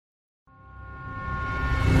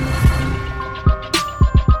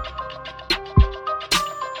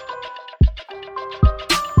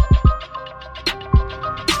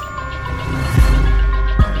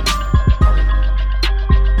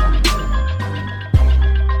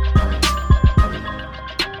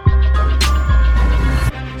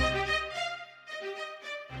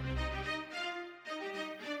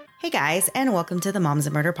guys, and welcome to the Moms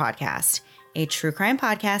of Murder podcast, a true crime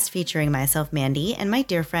podcast featuring myself, Mandy, and my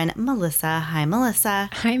dear friend, Melissa. Hi, Melissa.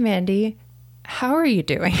 Hi, Mandy. How are you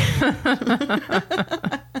doing?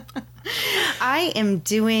 I am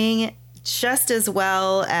doing just as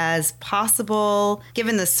well as possible,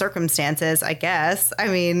 given the circumstances, I guess. I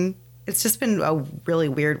mean, it's just been a really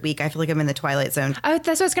weird week. I feel like I'm in the twilight zone. Oh,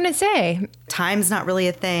 that's what I was going to say. Time's not really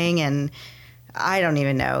a thing, and I don't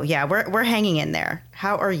even know. Yeah, we're hanging in there.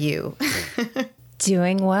 How are you?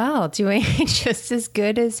 Doing well. Doing just as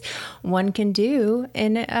good as one can do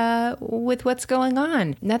with what's going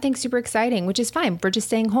on. Nothing super exciting, which is fine. We're just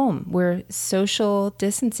staying home. We're social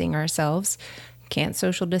distancing ourselves. Can't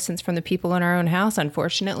social distance from the people in our own house,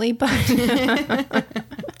 unfortunately, but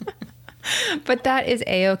but that is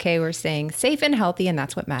A-okay. We're staying safe and healthy, and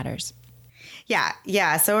that's what matters.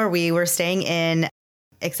 Yeah. So are we. We're staying in.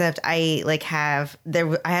 Except I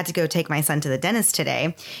had to go take my son to the dentist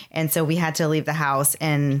today. And so we had to leave the house,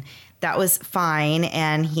 and that was fine.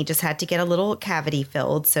 And he just had to get a little cavity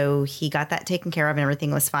filled. So he got that taken care of and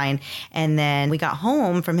everything was fine. And then we got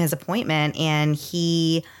home from his appointment, and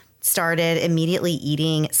he started immediately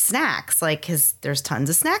eating snacks, because there's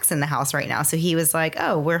tons of snacks in the house right now. So he was like,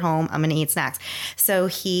 oh, we're home, I'm going to eat snacks. So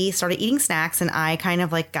he started eating snacks, and I kind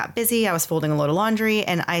of got busy. I was folding a load of laundry,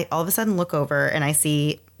 and I all of a sudden look over and I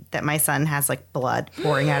see that my son has blood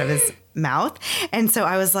pouring out of his mouth. And so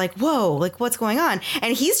I was like, whoa, what's going on?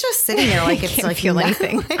 And he's just sitting there it's can't feel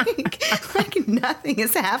anything. like nothing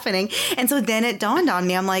is happening. And so then it dawned on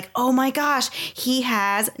me, I'm like, oh my gosh, he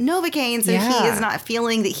has Novocaine. So he is not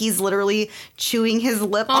feeling that he's literally chewing his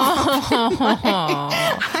lip off.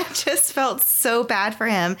 I just felt so bad for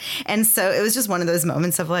him. And so it was just one of those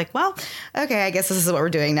moments of well, okay, I guess this is what we're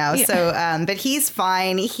doing now. Yeah. So, but he's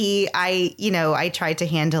fine. I tried to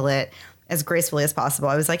handle it as gracefully as possible.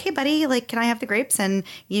 I was like, hey, buddy, can I have the grapes and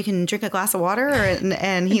you can drink a glass of water?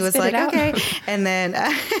 And he was like, okay. And then,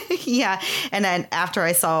 And then after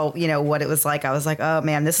I saw, what it was like, I was like, oh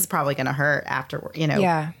man, this is probably going to hurt afterward,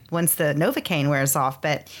 once the Novocaine wears off.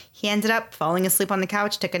 But he ended up falling asleep on the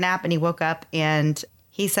couch, took a nap, and he woke up and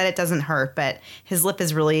he said it doesn't hurt, but his lip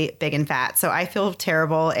is really big and fat. So I feel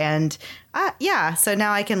terrible. And so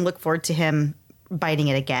now I can look forward to him biting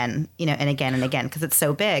it again, and again and again, because it's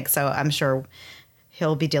so big. So I'm sure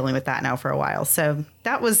he'll be dealing with that now for a while. So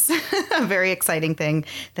that was a very exciting thing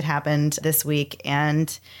that happened this week.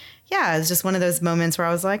 And yeah, it was just one of those moments where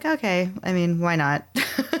I was like, okay, I mean, why not?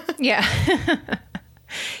 Yeah.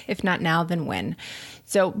 If not now, then when?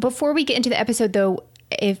 So before we get into the episode, though,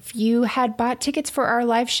 if you had bought tickets for our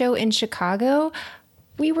live show in Chicago,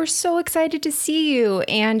 we were so excited to see you,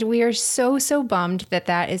 and we are so bummed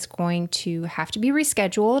that is going to have to be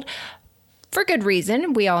rescheduled for good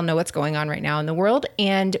reason. We all know what's going on right now in the world,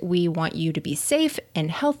 and we want you to be safe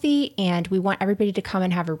and healthy, and we want everybody to come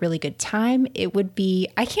and have a really good time. It would be,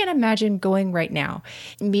 I can't imagine going right now,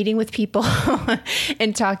 meeting with people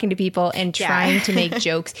and talking to people and trying to make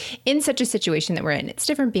jokes in such a situation that we're in. It's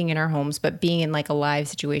different being in our homes, but being in a live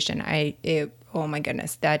situation, oh my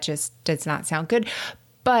goodness, that just does not sound good.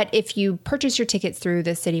 But if you purchase your tickets through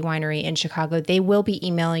the City Winery in Chicago, they will be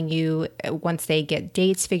emailing you once they get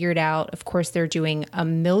dates figured out. Of course, they're doing a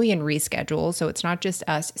million reschedules, so it's not just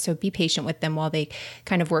us. So be patient with them while they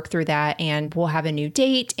kind of work through that. And we'll have a new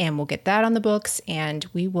date, and we'll get that on the books, and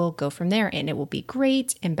we will go from there. And it will be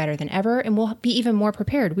great and better than ever, and we'll be even more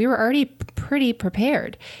prepared. We were already pretty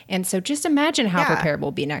prepared. And so just imagine how prepared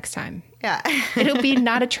we'll be next time. Yeah. It'll be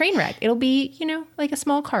not a train wreck. It'll be, like a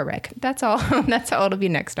small car wreck. That's all. That's how it'll be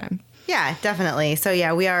next time. Yeah, definitely. So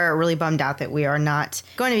yeah, we are really bummed out that we are not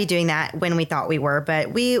going to be doing that when we thought we were,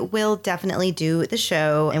 but we will definitely do the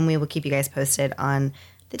show, and we will keep you guys posted on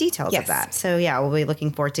the details of that. So yeah, we'll be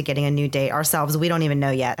looking forward to getting a new date ourselves. We don't even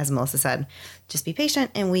know yet, as Melissa said. Just be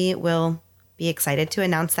patient, and we will be excited to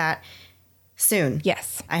announce that soon.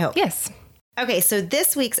 Yes. I hope. Yes. Okay, so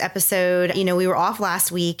this week's episode, we were off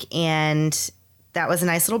last week, and that was a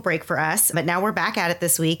nice little break for us. But now we're back at it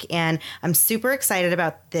this week, and I'm super excited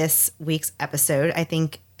about this week's episode. I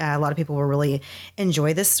think a lot of people will really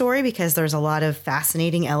enjoy this story because there's a lot of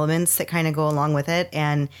fascinating elements that kind of go along with it.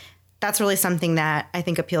 And that's really something that I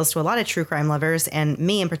think appeals to a lot of true crime lovers. And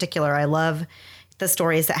me in particular, I love the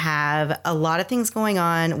stories that have a lot of things going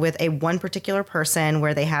on with one particular person,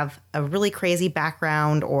 where they have a really crazy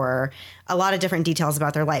background or a lot of different details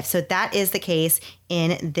about their life. So that is the case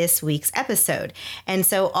in this week's episode. And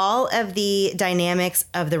so all of the dynamics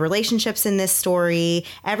of the relationships in this story,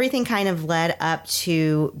 everything kind of led up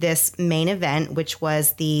to this main event, which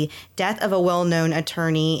was the death of a well-known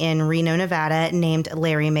attorney in Reno, Nevada named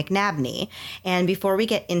Larry McNabney. And before we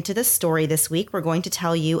get into the story this week, we're going to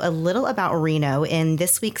tell you a little about Reno in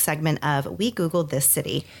this week's segment of We Googled This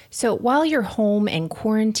City. So while you're home and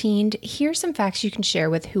quarantined, here's some facts you can share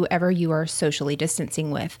with whoever you are socially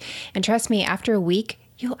distancing with. And trust me, after a week,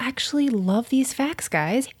 you'll actually love these facts,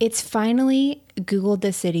 guys. It's finally Googled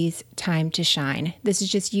the City's time to shine. This is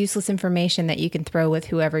just useless information that you can throw with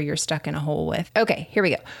whoever you're stuck in a hole with. Okay, here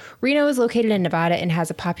we go. Reno is located in Nevada and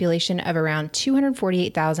has a population of around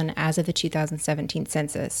 248,000 as of the 2017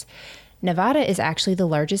 census. Nevada is actually the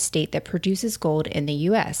largest state that produces gold in the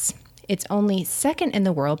U.S. It's only second in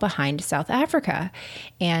the world behind South Africa.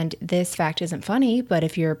 And this fact isn't funny, but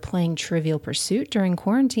if you're playing Trivial Pursuit during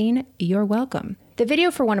quarantine, you're welcome. The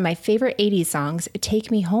video for one of my favorite 80s songs,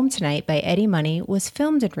 Take Me Home Tonight by Eddie Money, was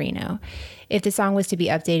filmed in Reno. If the song was to be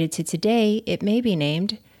updated to today, it may be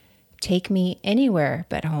named Take Me Anywhere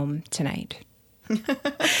But Home Tonight.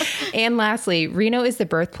 And lastly, Reno is the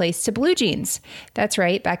birthplace to blue jeans. That's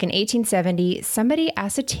right. Back in 1870, somebody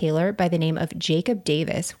asked a tailor by the name of Jacob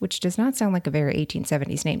Davis, which does not sound like a very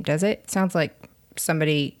 1870s name, does it? It sounds like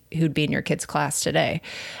somebody who'd be in your kid's class today.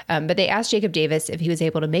 But they asked Jacob Davis if he was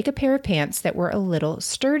able to make a pair of pants that were a little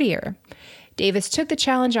sturdier. Davis took the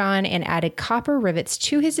challenge on and added copper rivets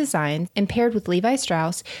to his design and paired with Levi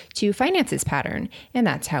Strauss to finance his pattern. And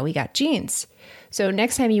that's how we got jeans. So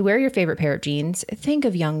next time you wear your favorite pair of jeans, think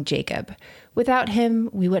of young Jacob. Without him,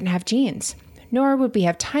 we wouldn't have jeans. Nor would we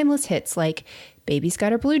have timeless hits like Baby's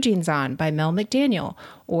Got Her Blue Jeans On by Mel McDaniel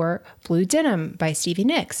or Blue Denim by Stevie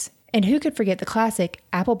Nicks. And who could forget the classic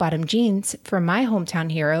Apple Bottom Jeans from my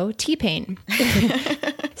hometown hero, T-Pain.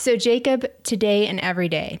 So Jacob, today and every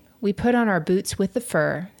day, we put on our boots with the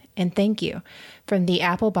fur and thank you from the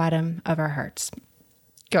apple bottom of our hearts.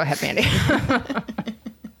 Go ahead, Mandy.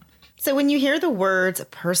 So when you hear the words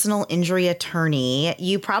personal injury attorney,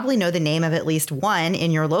 you probably know the name of at least one in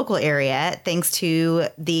your local area, thanks to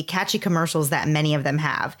the catchy commercials that many of them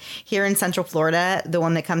have. Here in Central Florida, the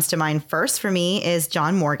one that comes to mind first for me is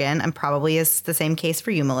John Morgan, and probably is the same case for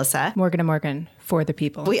you, Melissa. Morgan & Morgan, for the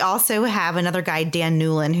people. We also have another guy, Dan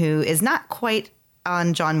Newlin, who is not quite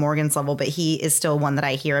on John Morgan's level, but he is still one that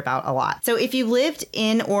I hear about a lot. So if you lived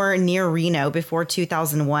in or near Reno before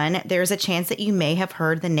 2001, there's a chance that you may have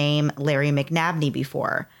heard the name Larry McNabney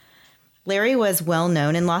before. Larry was well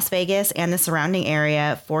known in Las Vegas and the surrounding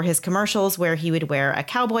area for his commercials where he would wear a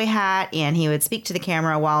cowboy hat and he would speak to the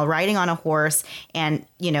camera while riding on a horse and,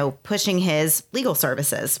 pushing his legal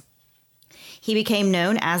services. He became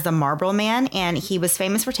known as the Marlboro Man, and he was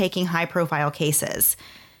famous for taking high-profile cases.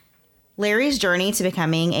 Larry's journey to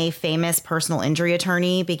becoming a famous personal injury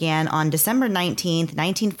attorney began on December 19th,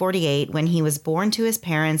 1948, when he was born to his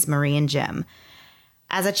parents, Marie and Jim.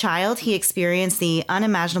 As a child, he experienced the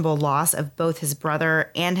unimaginable loss of both his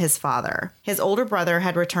brother and his father. His older brother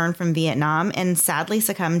had returned from Vietnam and sadly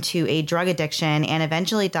succumbed to a drug addiction and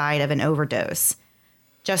eventually died of an overdose.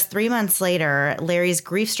 Just 3 months later, Larry's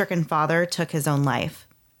grief-stricken father took his own life.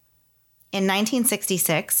 In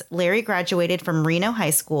 1966, Larry graduated from Reno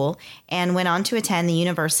High School and went on to attend the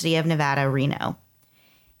University of Nevada, Reno.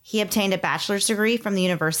 He obtained a bachelor's degree from the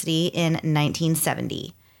university in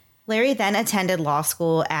 1970. Larry then attended law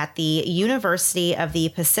school at the University of the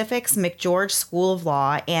Pacific's McGeorge School of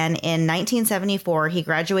Law, and in 1974, he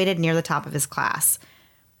graduated near the top of his class.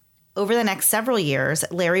 Over the next several years,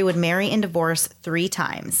 Larry would marry and divorce 3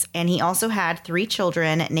 times, and he also had 3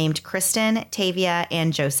 children named Kristen, Tavia,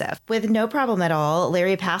 and Joseph. With no problem at all,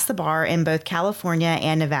 Larry passed the bar in both California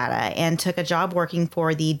and Nevada and took a job working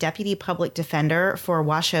for the Deputy Public Defender for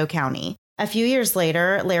Washoe County. A few years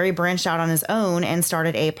later, Larry branched out on his own and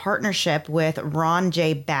started a partnership with Ron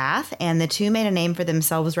J. Bath, and the two made a name for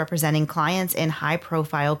themselves representing clients in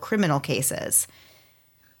high-profile criminal cases.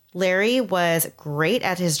 Larry was great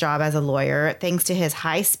at his job as a lawyer thanks to his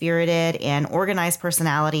high-spirited and organized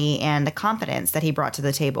personality and the confidence that he brought to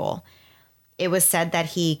the table. It was said that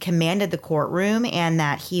he commanded the courtroom and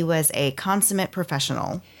that he was a consummate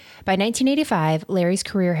professional. By 1985, Larry's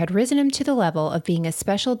career had risen him to the level of being a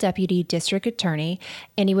special deputy district attorney,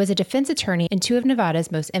 and he was a defense attorney in 2 of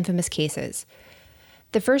Nevada's most infamous cases.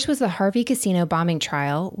 The first was the Harvey Casino bombing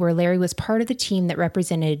trial, where Larry was part of the team that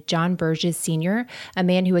represented John Burgess Sr., a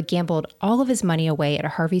man who had gambled all of his money away at a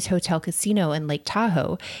Harvey's Hotel Casino in Lake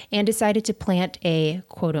Tahoe and decided to plant a,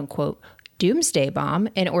 quote-unquote, doomsday bomb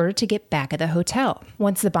in order to get back at the hotel.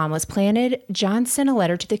 Once the bomb was planted, John sent a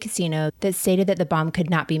letter to the casino that stated that the bomb could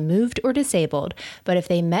not be moved or disabled, but if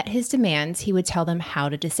they met his demands, he would tell them how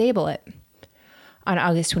to disable it. On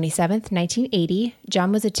August 27, 1980,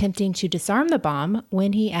 John was attempting to disarm the bomb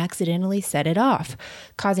when he accidentally set it off,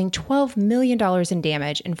 causing $12 million in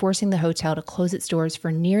damage and forcing the hotel to close its doors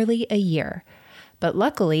for nearly a year. But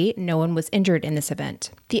luckily, no one was injured in this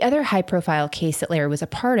event. The other high-profile case that Larry was a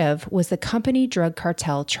part of was the company drug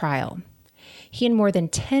cartel trial. He and more than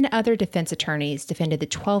 10 other defense attorneys defended the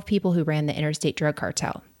 12 people who ran the interstate drug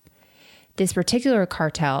cartel. This particular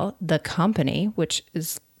cartel, the company, which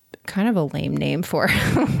is kind of a lame name for,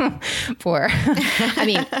 I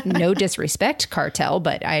mean, no disrespect, cartel,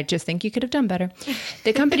 but I just think you could have done better.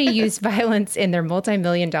 The company used violence in their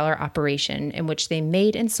multi-million-dollar operation in which they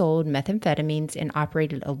made and sold methamphetamines and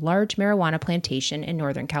operated a large marijuana plantation in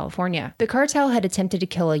Northern California. The cartel had attempted to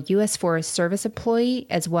kill a U.S. Forest Service employee,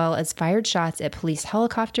 as well as fired shots at police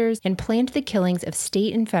helicopters and planned the killings of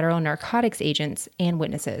state and federal narcotics agents and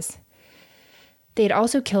witnesses. They had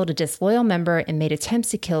also killed a disloyal member and made attempts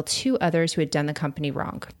to kill 2 others who had done the company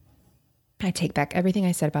wrong. I take back everything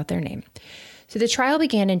I said about their name. So the trial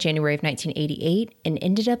began in January of 1988 and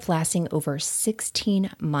ended up lasting over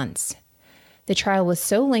 16 months. The trial was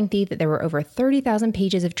so lengthy that there were over 30,000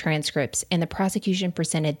 pages of transcripts, and the prosecution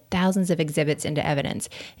presented thousands of exhibits into evidence,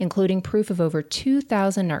 including proof of over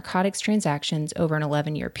 2,000 narcotics transactions over an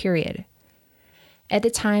 11-year period. At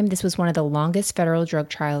the time, this was one of the longest federal drug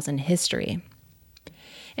trials in history.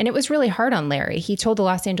 And it was really hard on Larry. He told the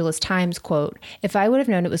Los Angeles Times, quote, "If I would have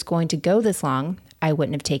known it was going to go this long, I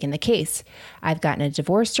wouldn't have taken the case. I've gotten a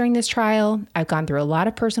divorce during this trial. I've gone through a lot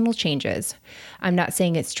of personal changes. I'm not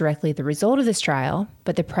saying it's directly the result of this trial,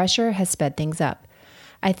 but the pressure has sped things up.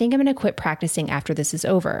 I think I'm going to quit practicing after this is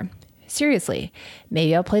over. Seriously,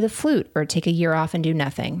 maybe I'll play the flute or take a year off and do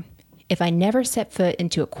nothing. If I never set foot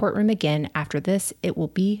into a courtroom again after this, it will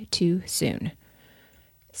be too soon."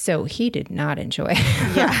 So he did not enjoy.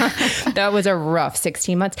 Yeah. That was a rough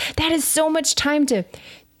 16 months. That is so much time to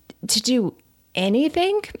do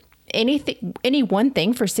anything, any one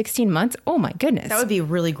thing for 16 months. Oh my goodness. That would be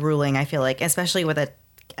really grueling, I feel like, especially with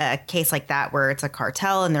a case like that where it's a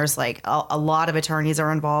cartel and there's like a lot of attorneys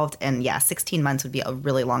are involved. And yeah, 16 months would be a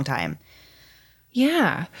really long time.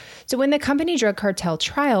 Yeah. So when the company drug cartel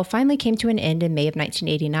trial finally came to an end in May of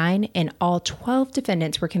 1989 and all 12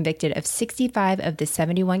 defendants were convicted of 65 of the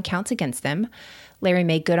 71 counts against them, Larry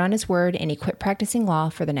made good on his word and he quit practicing law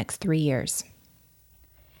for the next 3 years.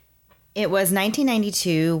 It was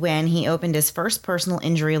 1992 when he opened his first personal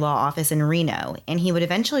injury law office in Reno, and he would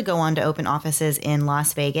eventually go on to open offices in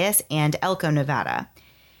Las Vegas and Elko, Nevada.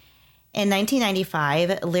 In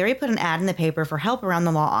 1995, Larry put an ad in the paper for help around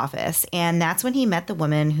the law office, and that's when he met the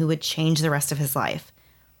woman who would change the rest of his life.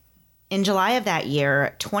 In July of that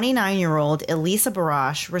year, 29-year-old Elisa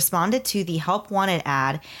Barash responded to the Help Wanted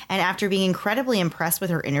ad, and after being incredibly impressed with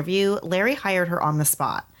her interview, Larry hired her on the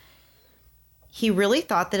spot. He really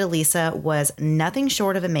thought that Elisa was nothing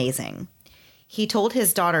short of amazing. He told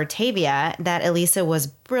his daughter Tavia that Elisa was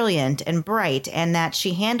brilliant and bright, and that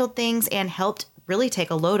she handled things and helped really take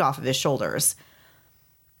a load off of his shoulders.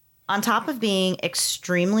 On top of being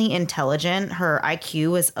extremely intelligent, her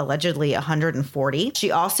IQ was allegedly 140.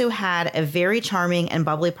 She also had a very charming and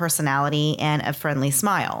bubbly personality and a friendly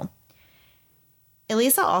smile.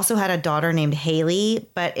 Elisa also had a daughter named Haley,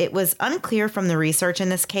 but it was unclear from the research in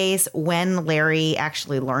this case when Larry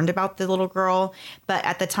actually learned about the little girl. But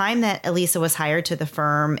at the time that Elisa was hired to the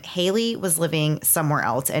firm, Haley was living somewhere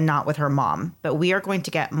else and not with her mom. But we are going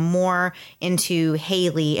to get more into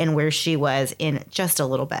Haley and where she was in just a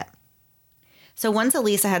little bit. So once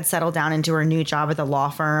Elisa had settled down into her new job at the law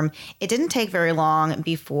firm, it didn't take very long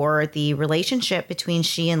before the relationship between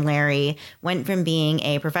she and Larry went from being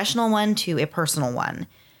a professional one to a personal one.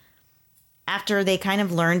 After they kind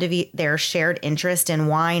of learned of their shared interest in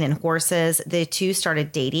wine and horses, the two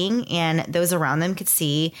started dating, and those around them could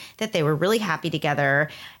see that they were really happy together,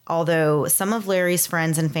 although some of Larry's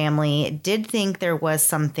friends and family did think there was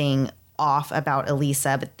something off about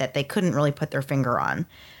Elisa, but that they couldn't really put their finger on.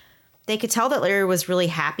 They could tell that Larry was really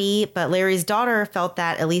happy, but Larry's daughter felt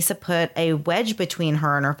that Elisa put a wedge between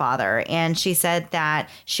her and her father, and she said that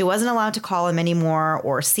she wasn't allowed to call him anymore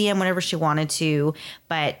or see him whenever she wanted to,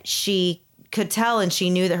 but she could tell and she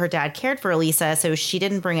knew that her dad cared for Elisa, so she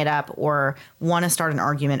didn't bring it up or want to start an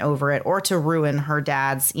argument over it or to ruin her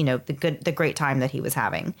dad's, the great time that he was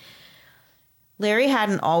having. Larry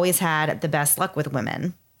hadn't always had the best luck with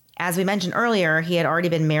women. As we mentioned earlier, he had already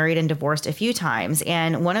been married and divorced a few times.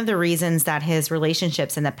 And one of the reasons that his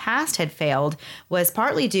relationships in the past had failed was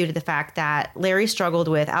partly due to the fact that Larry struggled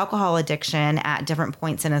with alcohol addiction at different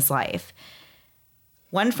points in his life.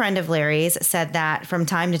 One friend of Larry's said that from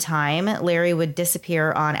time to time, Larry would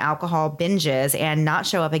disappear on alcohol binges and not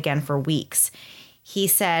show up again for weeks. He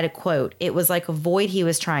said, quote, "It was like a void he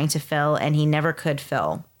was trying to fill and he never could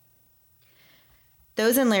fill."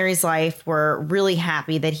 Those in Larry's life were really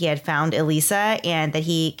happy that he had found Elisa and that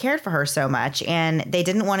he cared for her so much, and they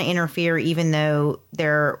didn't want to interfere even though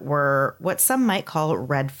there were what some might call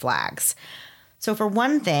red flags. So for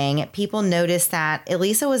one thing, people noticed that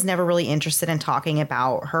Elisa was never really interested in talking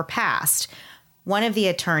about her past. One of the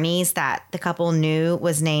attorneys that the couple knew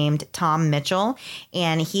was named Tom Mitchell,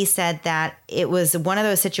 and he said that it was one of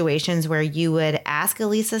those situations where you would ask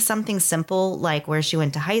Elisa something simple like where she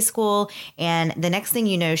went to high school, and the next thing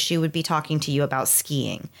you know, she would be talking to you about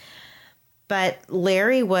skiing. But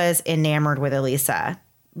Larry was enamored with Elisa.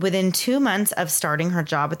 Within 2 months of starting her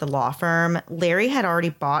job at the law firm, Larry had already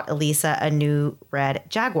bought Elisa a new red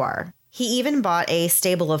Jaguar. He even bought a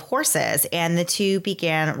stable of horses, and the two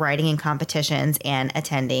began riding in competitions and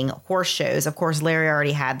attending horse shows. Of course, Larry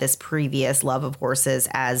already had this previous love of horses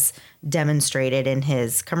as demonstrated in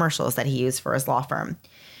his commercials that he used for his law firm.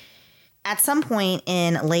 At some point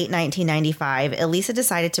in late 1995, Elisa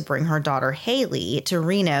decided to bring her daughter Haley to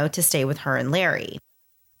Reno to stay with her and Larry.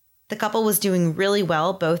 The couple was doing really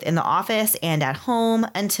well both in the office and at home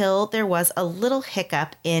until there was a little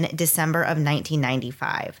hiccup in December of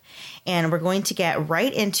 1995. And we're going to get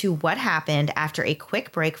right into what happened after a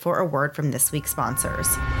quick break for a word from this week's sponsors.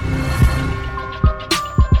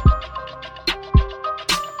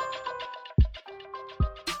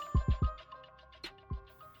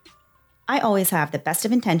 I always have the best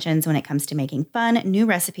of intentions when it comes to making fun, new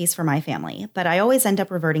recipes for my family, but I always end up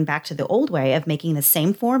reverting back to the old way of making the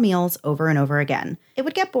same 4 meals over and over again. It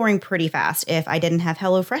would get boring pretty fast if I didn't have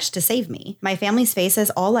HelloFresh to save me. My family's faces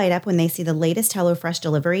all light up when they see the latest HelloFresh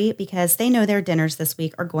delivery because they know their dinners this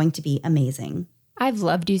week are going to be amazing. I've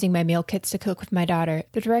loved using my meal kits to cook with my daughter.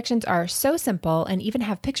 The directions are so simple and even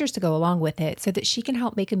have pictures to go along with it so that she can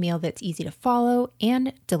help make a meal that's easy to follow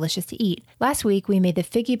and delicious to eat. Last week, we made the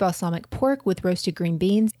figgy balsamic pork with roasted green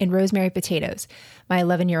beans and rosemary potatoes. My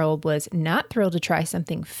 11-year-old was not thrilled to try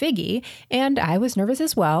something figgy, and I was nervous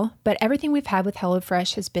as well, but everything we've had with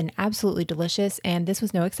HelloFresh has been absolutely delicious, and this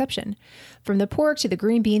was no exception. From the pork to the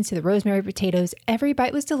green beans to the rosemary potatoes, every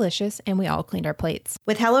bite was delicious, and we all cleaned our plates.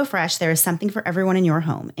 With HelloFresh, there is something for everyone in your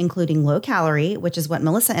home, including low calorie, which is what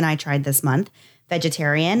Melissa and I tried this month,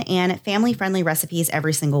 vegetarian, and family-friendly recipes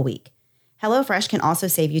every single week. HelloFresh can also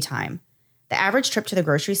save you time. The average trip to the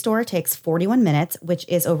grocery store takes 41 minutes, which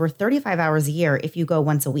is over 35 hours a year if you go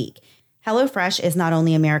once a week. HelloFresh is not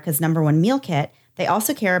only America's #1 meal kit, they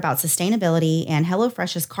also care about sustainability, and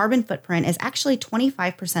HelloFresh's carbon footprint is actually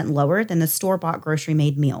 25% lower than the store-bought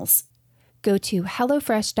grocery-made meals. Go to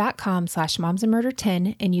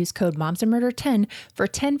HelloFresh.com/momsandmurder10 and use code momsandmurder10 for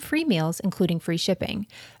 10 free meals, including free shipping.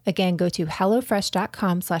 Again, go to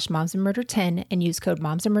HelloFresh.com/momsandmurder10 and use code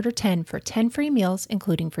momsandmurder10 for 10 free meals,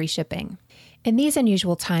 including free shipping. In these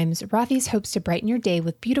unusual times, Rothy's hopes to brighten your day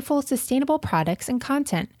with beautiful, sustainable products and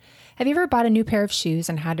content. Have you ever bought a new pair of shoes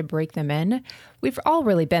and had to break them in? We've all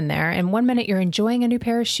really been there, and one minute you're enjoying a new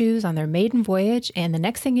pair of shoes on their maiden voyage, and the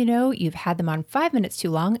next thing you know, you've had them on 5 minutes too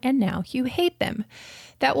long, and now you hate them.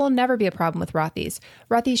 That will never be a problem with Rothy's.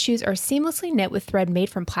 Rothy's shoes are seamlessly knit with thread made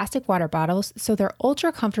from plastic water bottles, so they're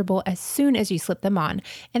ultra comfortable as soon as you slip them on,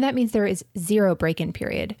 and that means there is zero break-in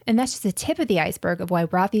period. And that's just the tip of the iceberg of why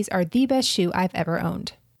Rothy's are the best shoe I've ever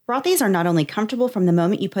owned. Rothy's are not only comfortable from the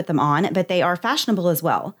moment you put them on, but they are fashionable as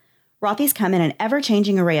well. Rothy's come in an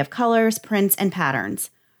ever-changing array of colors, prints, and patterns.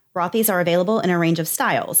 Rothy's are available in a range of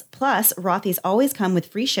styles. Plus, Rothy's always come with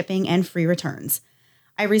free shipping and free returns.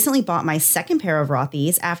 I recently bought my second pair of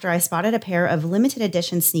Rothy's after I spotted a pair of limited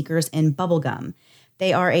edition sneakers in bubblegum.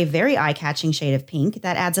 They are a very eye-catching shade of pink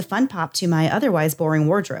that adds a fun pop to my otherwise boring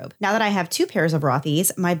wardrobe. Now that I have 2 pairs of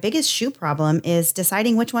Rothy's, my biggest shoe problem is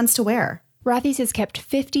deciding which ones to wear. Rothy's has kept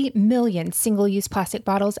 50 million single-use plastic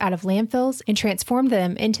bottles out of landfills and transformed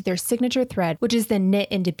them into their signature thread, which is then knit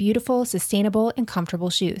into beautiful, sustainable, and comfortable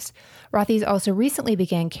shoes. Rothy's also recently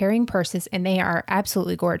began carrying purses, and they are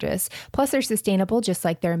absolutely gorgeous. Plus, they're sustainable just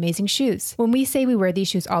like their amazing shoes. When we say we wear these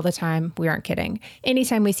shoes all the time, we aren't kidding.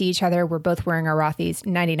 Anytime we see each other, we're both wearing our Rothy's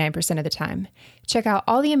 99% of the time. Check out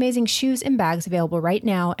all the amazing shoes and bags available right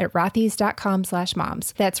now at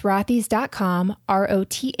rothys.com/moms. That's rothys.com,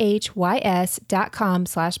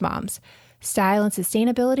 ROTHYS.com/moms. Style and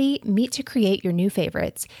sustainability meet to create your new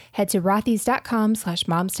favorites. Head to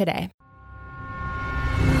rothys.com/moms today.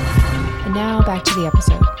 And now back to the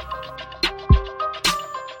episode.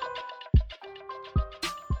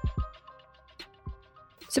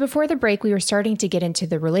 So before the break, we were starting to get into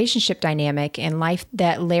the relationship dynamic and life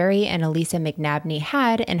that Larry and Elisa McNabney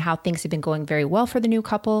had and how things had been going very well for the new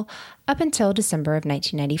couple up until December of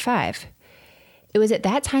 1995. It was at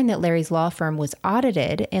that time that Larry's law firm was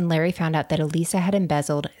audited, and Larry found out that Elisa had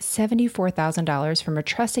embezzled $74,000 from a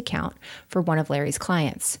trust account for one of Larry's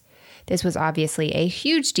clients. This was obviously a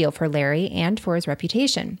huge deal for Larry and for his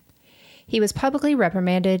reputation. He was publicly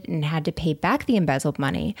reprimanded and had to pay back the embezzled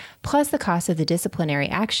money, plus the cost of the disciplinary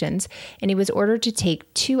actions, and he was ordered to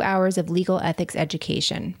take 2 hours of legal ethics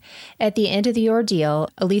education. At the end of the ordeal,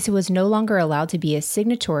 Elisa was no longer allowed to be a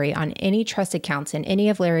signatory on any trust accounts in any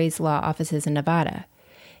of Larry's law offices in Nevada.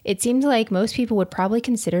 It seemed like most people would probably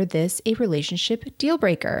consider this a relationship deal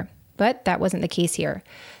breaker, but that wasn't the case here.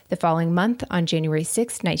 The following month, on January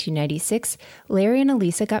 6, 1996, Larry and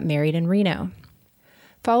Elisa got married in Reno.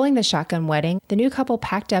 Following the shotgun wedding, the new couple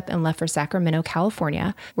packed up and left for Sacramento,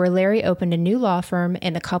 California, where Larry opened a new law firm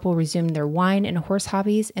and the couple resumed their wine and horse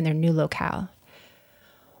hobbies in their new locale.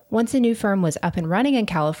 Once the new firm was up and running in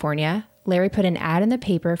California, Larry put an ad in the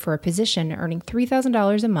paper for a position earning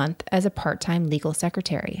 $3,000 a month as a part-time legal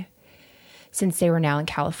secretary. Since they were now in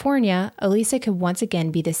California, Elisa could once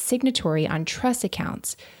again be the signatory on trust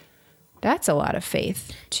accounts. That's a lot of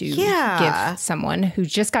faith to give someone who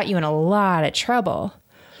just got you in a lot of trouble.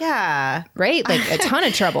 Yeah. Right? Like a ton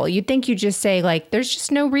of trouble. You'd think you'd just say, like, there's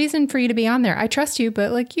just no reason for you to be on there. I trust you,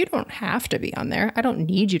 but like, you don't have to be on there. I don't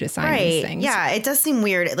need you to sign these things. Yeah. It does seem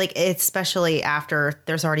weird. Like, especially after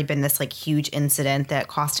there's already been this like huge incident that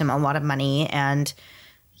cost him a lot of money and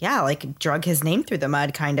like drug his name through the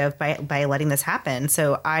mud kind of by letting this happen.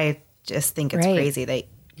 So I just think it's crazy that,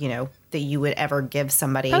 that you would ever give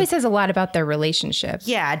somebody. Probably says a lot about their relationship.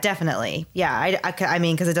 Yeah, definitely. Yeah, I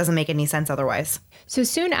mean, because it doesn't make any sense otherwise. So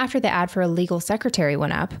soon after the ad for a legal secretary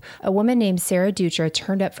went up, a woman named Sarah Dutra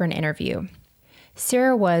turned up for an interview.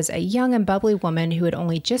 Sarah was a young and bubbly woman who had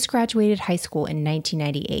only just graduated high school in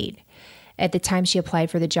 1998. At the time she applied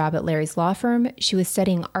for the job at Larry's law firm, she was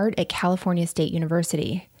studying art at California State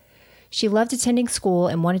University. She loved attending school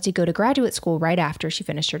and wanted to go to graduate school right after she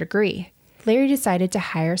finished her degree. Larry decided to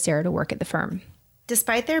hire Sarah to work at the firm.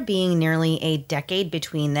 Despite there being nearly a decade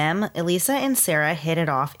between them, Elisa and Sarah hit it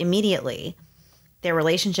off immediately. Their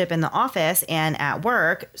relationship in the office and at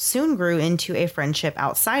work soon grew into a friendship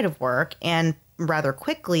outside of work, and rather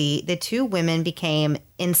quickly, the two women became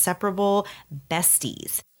inseparable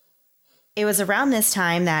besties. It was around this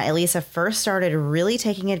time that Elisa first started really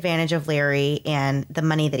taking advantage of Larry and the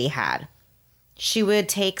money that he had. She would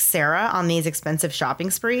take Sarah on these expensive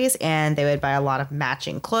shopping sprees, and they would buy a lot of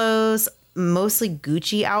matching clothes, mostly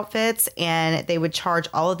Gucci outfits, and they would charge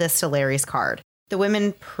all of this to Larry's card. The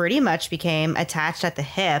women pretty much became attached at the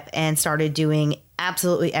hip and started doing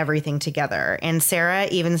absolutely everything together. And Sarah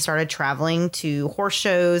even started traveling to horse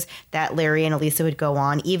shows that Larry and Elisa would go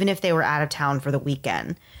on, even if they were out of town for the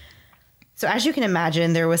weekend. So as you can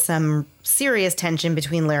imagine, there was some serious tension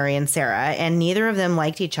between Larry and Sarah, and neither of them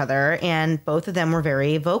liked each other, and both of them were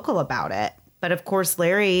very vocal about it. But of course,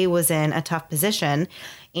 Larry was in a tough position,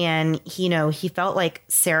 and he felt like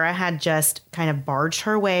Sarah had just kind of barged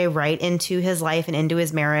her way right into his life and into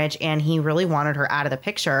his marriage, and he really wanted her out of the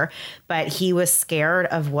picture. But he was scared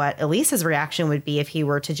of what Elisa's reaction would be if he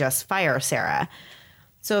were to just fire Sarah.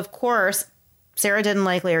 So of course, Sarah didn't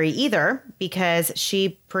like Larry either, because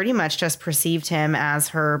she pretty much just perceived him as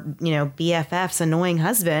her, BFF's annoying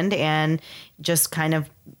husband, and just kind of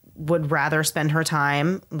would rather spend her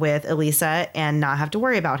time with Elisa and not have to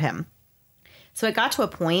worry about him. So it got to a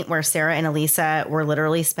point where Sarah and Elisa were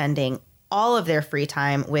literally spending all of their free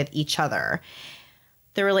time with each other.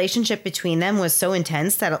 The relationship between them was so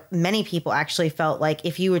intense that many people actually felt like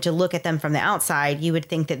if you were to look at them from the outside, you would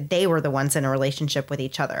think that they were the ones in a relationship with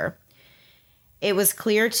each other. It was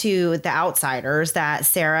clear to the outsiders that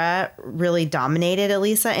Sarah really dominated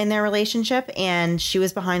Elisa in their relationship, and she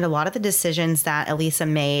was behind a lot of the decisions that Elisa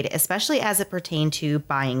made, especially as it pertained to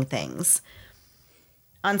buying things.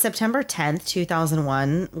 On September 10th,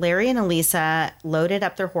 2001, Larry and Elisa loaded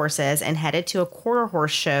up their horses and headed to a quarter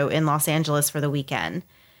horse show in Los Angeles for the weekend.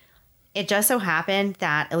 It just so happened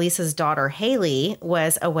that Elisa's daughter, Haley,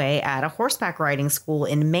 was away at a horseback riding school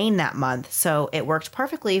in Maine that month, so it worked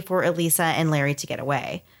perfectly for Elisa and Larry to get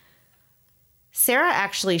away. Sarah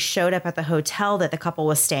actually showed up at the hotel that the couple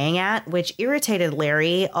was staying at, which irritated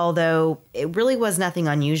Larry, although it really was nothing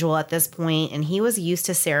unusual at this point, and he was used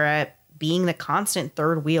to Sarah being the constant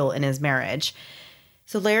third wheel in his marriage.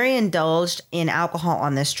 So Larry indulged in alcohol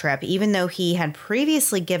on this trip, even though he had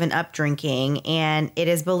previously given up drinking, and it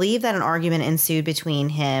is believed that an argument ensued between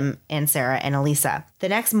him and Sarah and Elisa. The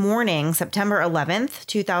next morning, September 11th,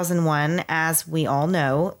 2001, as we all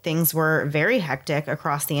know, things were very hectic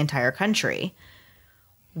across the entire country.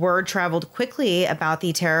 Word traveled quickly about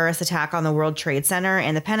the terrorist attack on the World Trade Center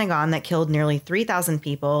and the Pentagon that killed nearly 3,000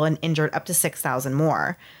 people and injured up to 6,000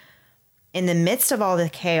 more. In the midst of all the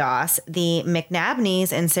chaos, the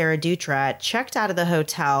McNabneys and Sarah Dutra checked out of the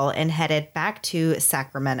hotel and headed back to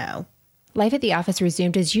Sacramento. Life at the office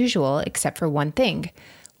resumed as usual, except for one thing.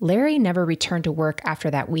 Larry never returned to work after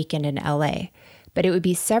that weekend in LA, but it would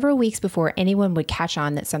be several weeks before anyone would catch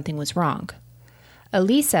on that something was wrong.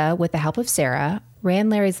 Elisa, with the help of Sarah, ran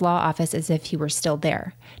Larry's law office as if he were still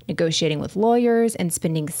there, negotiating with lawyers and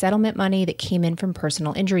spending settlement money that came in from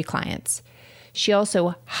personal injury clients. She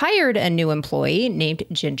also hired a new employee named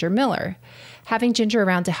Ginger Miller. Having Ginger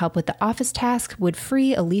around to help with the office task would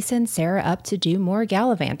free Elisa and Sarah up to do more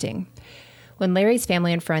gallivanting. When Larry's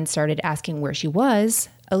family and friends started asking where she was,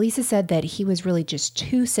 Elisa said that he was really just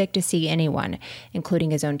too sick to see anyone,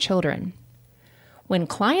 including his own children. When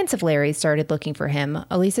clients of Larry started looking for him,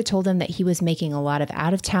 Elisa told them that he was making a lot of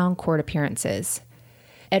out-of-town court appearances.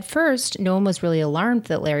 At first, no one was really alarmed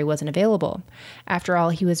that Larry wasn't available. After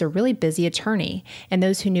all, he was a really busy attorney, and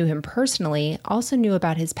those who knew him personally also knew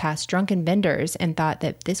about his past drunken vendors and thought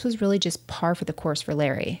that this was really just par for the course for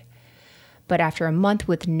Larry. But after a month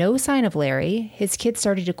with no sign of Larry, his kids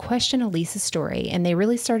started to question Elisa's story, and they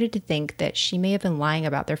really started to think that she may have been lying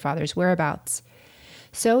about their father's whereabouts.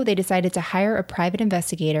 So they decided to hire a private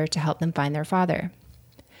investigator to help them find their father.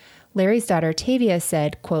 Larry's daughter, Tavia,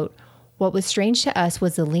 said, quote, "What was strange to us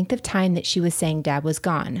was the length of time that she was saying Dad was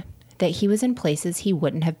gone, that he was in places he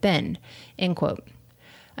wouldn't have been," end quote.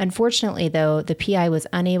 Unfortunately, though, the PI was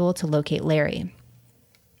unable to locate Larry.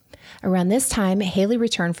 Around this time, Haley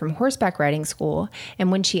returned from horseback riding school,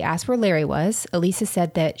 and when she asked where Larry was, Elisa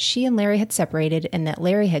said that she and Larry had separated and that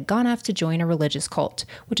Larry had gone off to join a religious cult,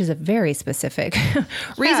 which is a very specific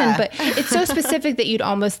reason, but it's so specific that you'd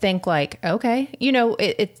almost think like, okay, you know,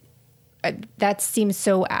 that seems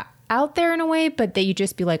so out there in a way, but that you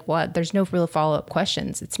just be like, what? There's no real follow-up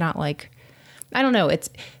questions. It's not like, I don't know. It's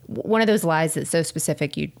one of those lies that's so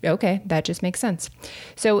specific. Okay, that just makes sense.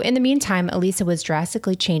 So in the meantime, Elisa was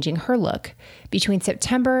drastically changing her look. Between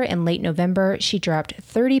September and late November, she dropped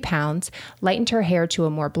 30 pounds, lightened her hair to a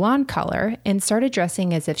more blonde color, and started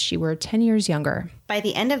dressing as if she were 10 years younger. By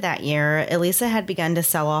the end of that year, Elisa had begun to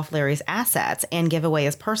sell off Larry's assets and give away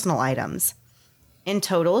his personal items. In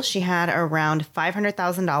total, she had around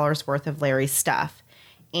 $500,000 worth of Larry's stuff,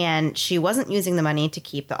 and she wasn't using the money to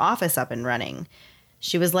keep the office up and running.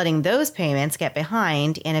 She was letting those payments get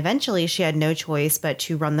behind, and eventually she had no choice but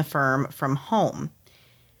to run the firm from home.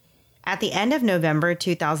 At the end of November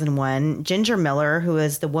 2001, Ginger Miller, who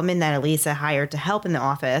was the woman that Elisa hired to help in the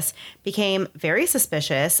office, became very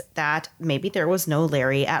suspicious that maybe there was no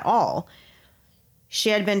Larry at all.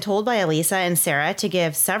 She had been told by Elisa and Sarah to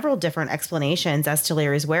give several different explanations as to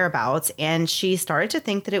Larry's whereabouts, and she started to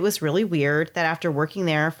think that it was really weird that after working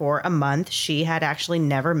there for a month, she had actually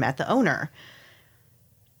never met the owner.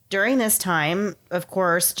 During this time, of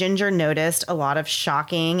course, Ginger noticed a lot of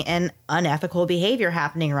shocking and unethical behavior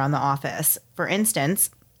happening around the office. For instance,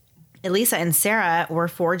 Elisa and Sarah were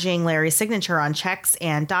forging Larry's signature on checks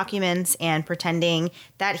and documents and pretending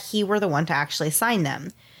that he were the one to actually sign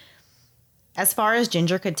them. As far as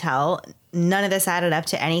Ginger could tell, none of this added up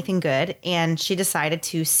to anything good, and she decided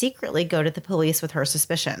to secretly go to the police with her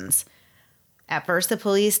suspicions. At first, the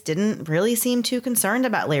police didn't really seem too concerned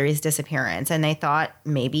about Larry's disappearance, and they thought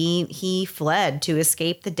maybe he fled to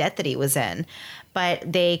escape the debt that he was in.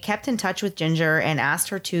 But they kept in touch with Ginger and asked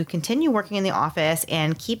her to continue working in the office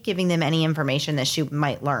and keep giving them any information that she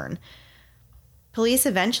might learn. Police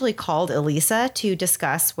eventually called Elisa to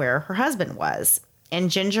discuss where her husband was. And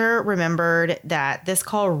Ginger remembered that this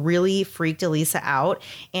call really freaked Elisa out.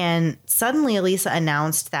 And suddenly Elisa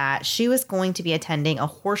announced that she was going to be attending a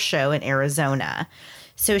horse show in Arizona.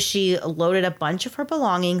 So she loaded a bunch of her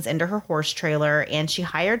belongings into her horse trailer and she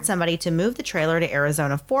hired somebody to move the trailer to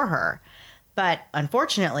Arizona for her. But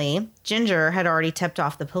unfortunately, Ginger had already tipped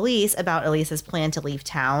off the police about Elisa's plan to leave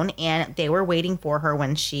town, and they were waiting for her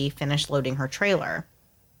when she finished loading her trailer.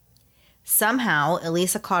 Somehow,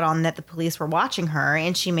 Elisa caught on that the police were watching her,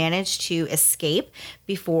 and she managed to escape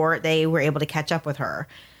before they were able to catch up with her.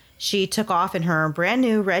 She took off in her brand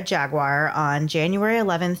new red Jaguar on January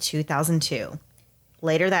 11th, 2002.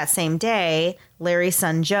 Later that same day, Larry's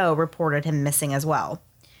son Joe reported him missing as well.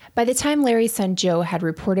 By the time Larry's son Joe had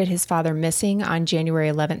reported his father missing on January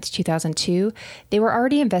 11th, 2002, they were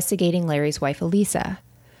already investigating Larry's wife, Elisa.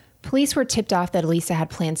 Police were tipped off that Elisa had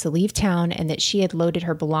plans to leave town and that she had loaded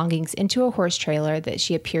her belongings into a horse trailer that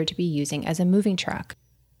she appeared to be using as a moving truck.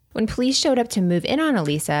 When police showed up to move in on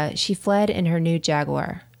Elisa, she fled in her new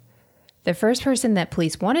Jaguar. The first person that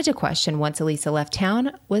police wanted to question once Elisa left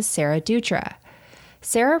town was Sarah Dutra.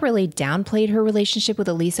 Sarah really downplayed her relationship with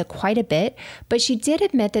Elisa quite a bit, but she did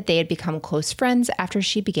admit that they had become close friends after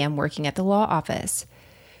she began working at the law office.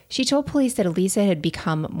 She told police that Elisa had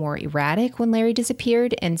become more erratic when Larry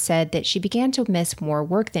disappeared and said that she began to miss more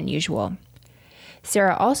work than usual.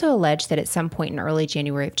 Sarah also alleged that at some point in early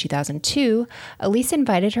January of 2002, Elisa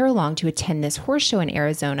invited her along to attend this horse show in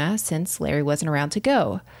Arizona since Larry wasn't around to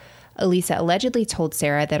go. Elisa allegedly told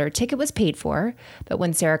Sarah that her ticket was paid for, but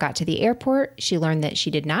when Sarah got to the airport, she learned that she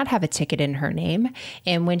did not have a ticket in her name,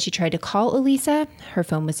 and when she tried to call Elisa, her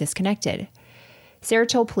phone was disconnected. Sarah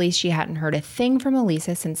told police she hadn't heard a thing from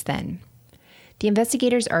Elisa since then. The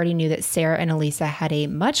investigators already knew that Sarah and Elisa had a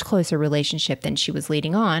much closer relationship than she was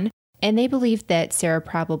leading on, and they believed that Sarah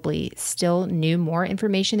probably still knew more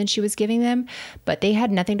information than she was giving them, but they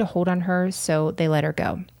had nothing to hold on her, so they let her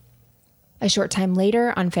go. A short time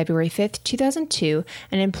later, on February 5th, 2002,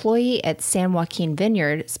 an employee at San Joaquin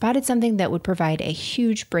Vineyard spotted something that would provide a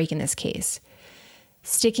huge break in this case.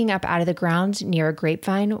 Sticking up out of the ground near a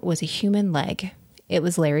grapevine was a human leg. It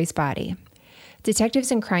was Larry's body.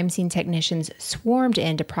 Detectives and crime scene technicians swarmed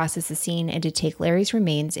in to process the scene and to take Larry's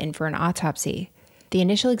remains in for an autopsy. The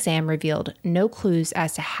initial exam revealed no clues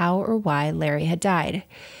as to how or why Larry had died.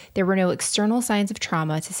 There were no external signs of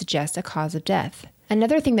trauma to suggest a cause of death.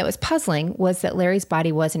 Another thing that was puzzling was that Larry's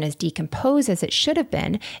body wasn't as decomposed as it should have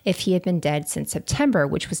been if he had been dead since September,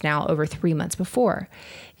 which was now over 3 months before.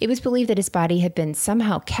 It was believed that his body had been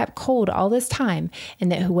somehow kept cold all this time and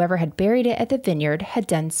that whoever had buried it at the vineyard had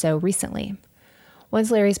done so recently. Once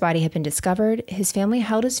Larry's body had been discovered, his family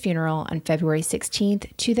held his funeral on February 16,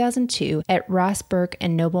 2002 at Ross Burke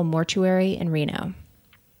and Noble Mortuary in Reno.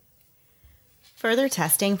 Further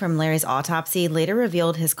testing from Larry's autopsy later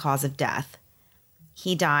revealed his cause of death.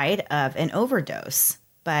 He died of an overdose,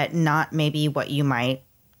 but not maybe what you might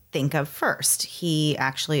think of first. He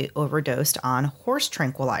actually overdosed on horse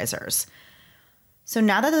tranquilizers. So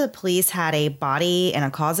now that the police had a body and a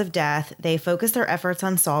cause of death, they focused their efforts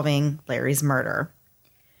on solving Larry's murder.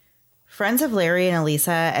 Friends of Larry and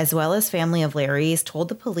Elisa, as well as family of Larry's, told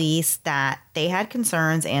the police that they had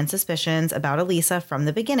concerns and suspicions about Elisa from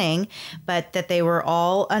the beginning, but that they were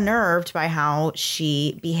all unnerved by how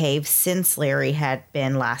she behaved since Larry had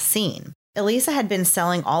been last seen. Elisa had been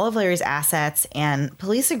selling all of Larry's assets, and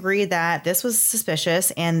police agreed that this was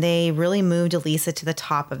suspicious, and they really moved Elisa to the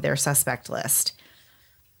top of their suspect list.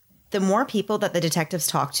 The more people that the detectives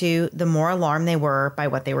talked to, the more alarmed they were by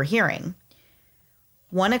what they were hearing.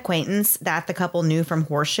 One acquaintance that the couple knew from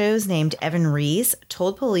horse shows named Evan Rees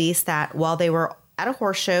told police that while they were at a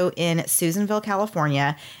horse show in Susanville,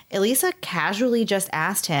 California, Elisa casually just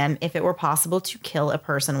asked him if it were possible to kill a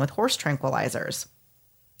person with horse tranquilizers.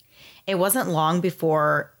 It wasn't long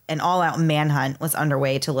before an all-out manhunt was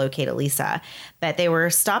underway to locate Elisa, but they were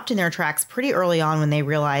stopped in their tracks pretty early on when they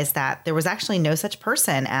realized that there was actually no such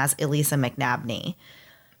person as Elisa McNabney.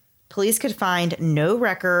 Police could find no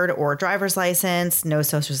record or driver's license, no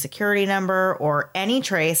social security number, or any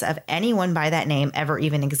trace of anyone by that name ever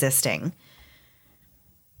even existing.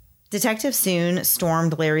 Detectives soon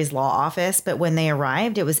stormed Larry's law office, but when they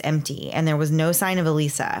arrived, it was empty, and there was no sign of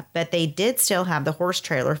Elisa, but they did still have the horse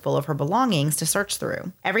trailer full of her belongings to search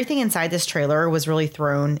through. Everything inside this trailer was really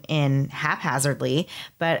thrown in haphazardly,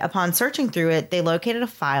 but upon searching through it, they located a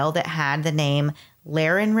file that had the name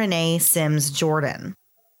Laren Renee Sims Jordan.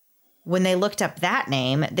 When they looked up that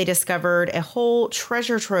name, they discovered a whole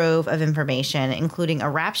treasure trove of information, including a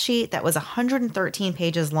rap sheet that was 113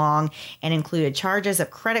 pages long and included charges of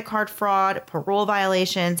credit card fraud, parole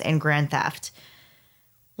violations, and grand theft.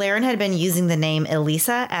 Laren had been using the name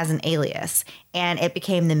Elisa as an alias, and it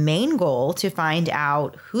became the main goal to find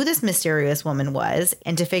out who this mysterious woman was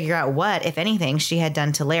and to figure out what, if anything, she had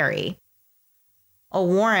done to Larry. A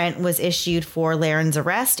warrant was issued for Laren's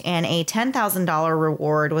arrest, and a $10,000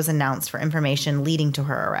 reward was announced for information leading to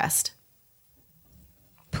her arrest.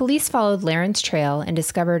 Police followed Laren's trail and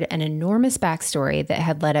discovered an enormous backstory that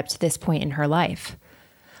had led up to this point in her life.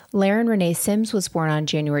 Laren Renee Sims was born on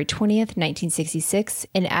January 20th, 1966,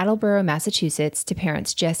 in Attleboro, Massachusetts, to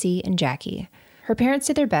parents Jesse and Jackie. Her parents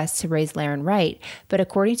did their best to raise Laren right, but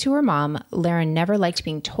according to her mom, Laren never liked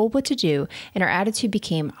being told what to do, and her attitude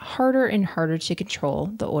became harder and harder to control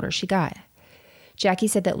the older she got. Jackie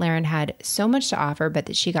said that Lauren had so much to offer, but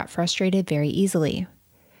that she got frustrated very easily.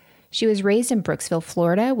 She was raised in Brooksville,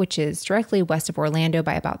 Florida, which is directly west of Orlando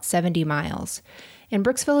by about 70 miles. And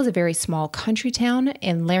Brooksville is a very small country town,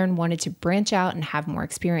 and Lauren wanted to branch out and have more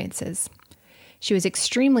experiences. She was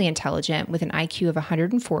extremely intelligent with an IQ of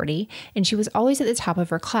 140, and she was always at the top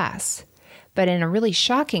of her class. But in a really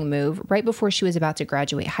shocking move, right before she was about to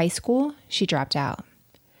graduate high school, she dropped out.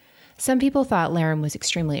 Some people thought Lauren was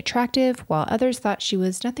extremely attractive, while others thought she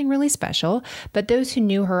was nothing really special, but those who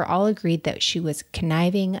knew her all agreed that she was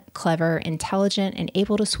conniving, clever, intelligent, and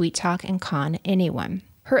able to sweet talk and con anyone.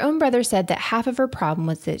 Her own brother said that half of her problem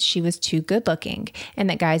was that she was too good-looking, and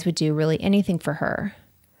that guys would do really anything for her.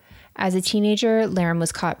 As a teenager, Lauren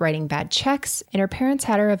was caught writing bad checks, and her parents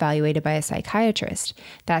had her evaluated by a psychiatrist.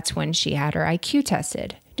 That's when she had her IQ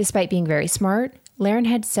tested. Despite being very smart, Lauren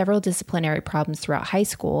had several disciplinary problems throughout high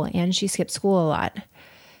school, and she skipped school a lot.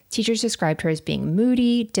 Teachers described her as being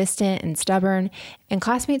moody, distant, and stubborn, and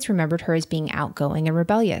classmates remembered her as being outgoing and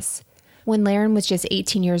rebellious. When Lauren was just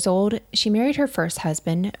 18 years old, she married her first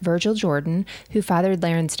husband, Virgil Jordan, who fathered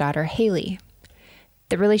Lauren's daughter, Haley.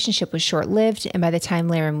 The relationship was short-lived, and by the time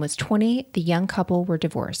Lauren was 20, the young couple were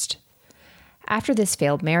divorced. After this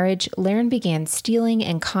failed marriage, Lauren began stealing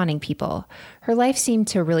and conning people. Her life seemed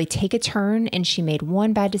to really take a turn, and she made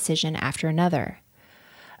one bad decision after another.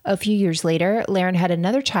 A few years later, Lauren had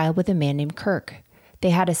another child with a man named Kirk.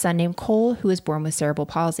 They had a son named Cole, who was born with cerebral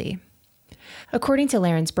palsy. According to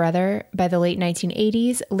Lauren's brother, by the late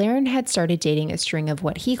 1980s, Lauren had started dating a string of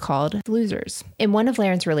what he called losers. In one of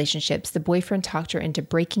Lauren's relationships, the boyfriend talked her into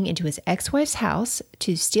breaking into his ex-wife's house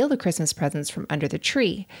to steal the Christmas presents from under the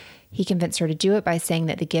tree. He convinced her to do it by saying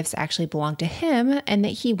that the gifts actually belonged to him and that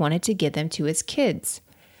he wanted to give them to his kids.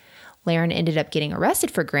 Lauren ended up getting arrested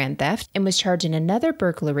for grand theft and was charged in another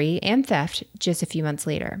burglary and theft just a few months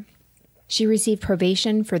later. She received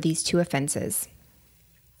probation for these two offenses.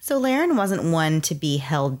 So Lauren wasn't one to be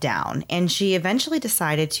held down, and she eventually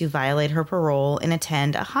decided to violate her parole and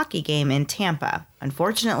attend a hockey game in Tampa.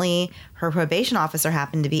 Unfortunately, her probation officer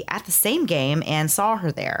happened to be at the same game and saw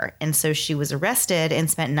her there, and so she was arrested and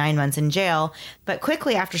spent 9 months in jail. But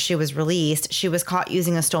quickly after she was released, she was caught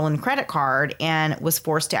using a stolen credit card and was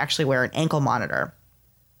forced to actually wear an ankle monitor.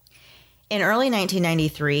 In early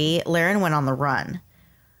 1993, Lauren went on the run.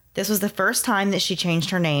 This was the first time that she changed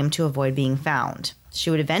her name to avoid being found. She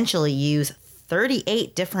would eventually use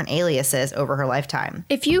 38 different aliases over her lifetime.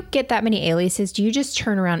 If you get that many aliases, do you just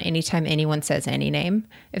turn around anytime anyone says any name?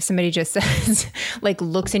 If somebody just says,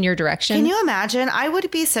 looks in your direction? Can you imagine? I would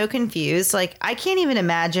be so confused. I can't even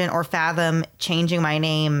imagine or fathom changing my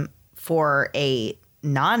name for a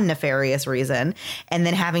non-nefarious reason and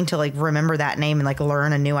then having to remember that name and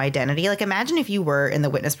learn a new identity. Imagine if you were in the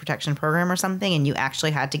witness protection program or something and you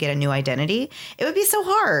actually had to get a new identity. It would be so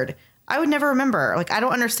hard. I would never remember. I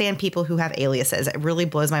don't understand people who have aliases. It really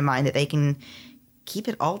blows my mind that they can keep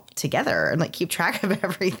it all together and keep track of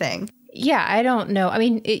everything. Yeah, I don't know. I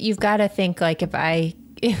mean, you've got to think if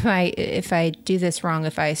I do this wrong,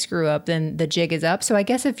 if I screw up, then the jig is up. So I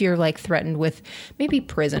guess if you're threatened with maybe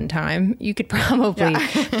prison time, you could probably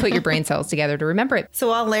put your brain cells together to remember it. So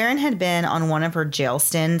while Lauren had been on one of her jail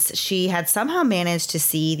stints, she had somehow managed to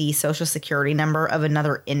see the social security number of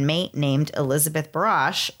another inmate named Elizabeth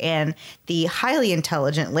Barash, and the highly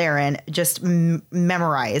intelligent Lauren just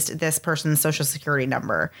memorized this person's social security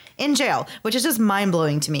number in jail, which is just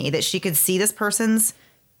mind-blowing to me that she could see this person's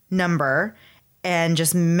number and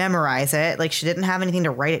just memorize it. She didn't have anything to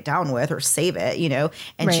write it down with or save it,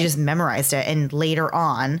 and right. She just memorized it and later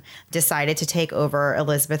on decided to take over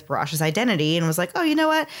Elizabeth Barash's identity and was like, oh, you know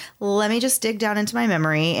what? Let me just dig down into my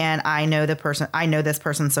memory and I know this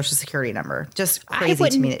person's social security number. Just crazy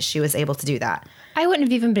to me that she was able to do that. I wouldn't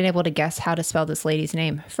have even been able to guess how to spell this lady's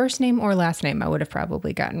name. First name or last name, I would have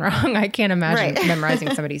probably gotten wrong. I can't imagine memorizing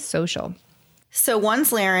somebody's social. So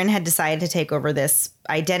once Lauren had decided to take over this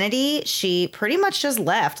identity, she pretty much just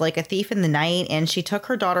left like a thief in the night, and she took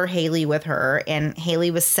her daughter Haley with her, and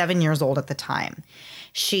Haley was 7 years old at the time.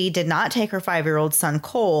 She did not take her 5-year-old son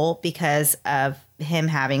Cole because of him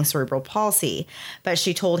having cerebral palsy, but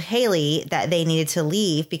she told Haley that they needed to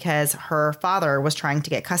leave because her father was trying to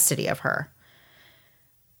get custody of her.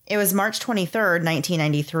 It was March 23rd,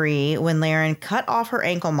 1993, when Lauren cut off her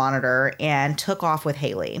ankle monitor and took off with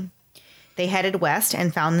Haley. They headed west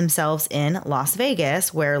and found themselves in Las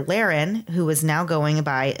Vegas, where Lauren, who was now going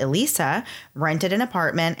by Elisa, rented an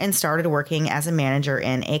apartment and started working as a manager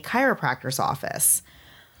in a chiropractor's office.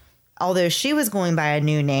 Although she was going by a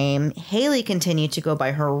new name, Haley continued to go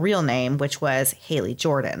by her real name, which was Haley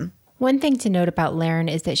Jordan. One thing to note about Lauren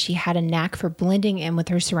is that she had a knack for blending in with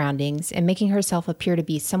her surroundings and making herself appear to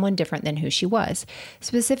be someone different than who she was,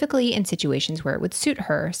 specifically in situations where it would suit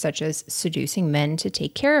her, such as seducing men to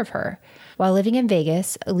take care of her. While living in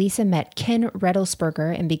Vegas, Elisa met Ken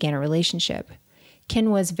Redelsberger and began a relationship. Ken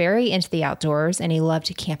was very into the outdoors and he loved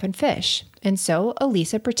to camp and fish, and so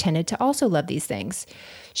Elisa pretended to also love these things.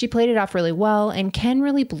 She played it off really well, and Ken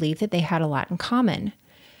really believed that they had a lot in common.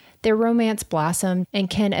 Their romance blossomed, and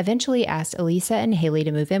Ken eventually asked Elisa and Haley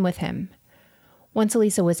to move in with him. Once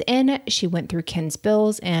Elisa was in, she went through Ken's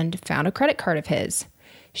bills and found a credit card of his.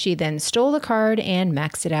 She then stole the card and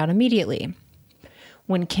maxed it out immediately.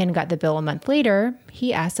 When Ken got the bill a month later,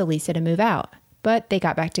 he asked Elisa to move out, but they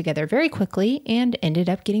got back together very quickly and ended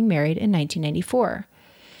up getting married in 1994.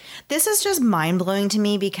 This is just mind-blowing to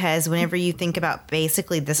me because whenever you think about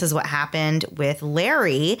basically this is what happened with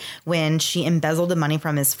Larry when she embezzled the money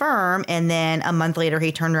from his firm and then a month later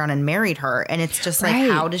he turned around and married her. And it's just like,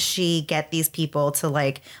 how does she get these people to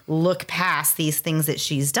like look past these things that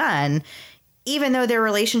she's done, even though their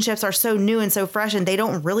relationships are so new and so fresh and they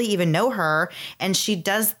don't really even know her. And she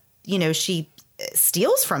does, she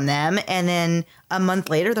steals from them. And then a month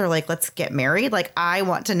later, they're like, let's get married. Like, I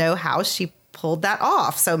want to know how she pulled that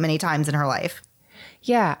off so many times in her life.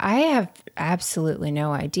 Yeah, I have absolutely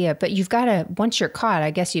no idea. But you've got to, once you're caught,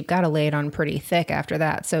 I guess you've got to lay it on pretty thick after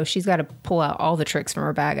that. So she's got to pull out all the tricks from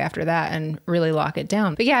her bag after that and really lock it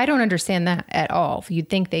down. But yeah, I don't understand that at all. You'd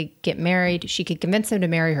think they get married, she could convince him to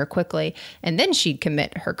marry her quickly, and then she'd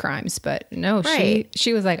commit her crimes. But no,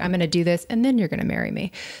 she was like, I'm going to do this, and then you're going to marry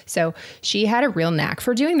me. So she had a real knack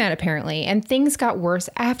for doing that, apparently. And things got worse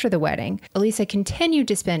after the wedding. Elisa continued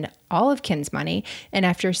to spend all of Ken's money, and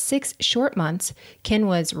after 6 short months, Ken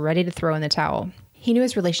was ready to throw in the towel. He knew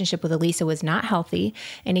his relationship with Elisa was not healthy,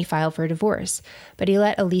 and he filed for a divorce. But he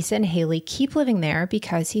let Elisa and Haley keep living there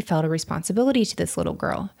because he felt a responsibility to this little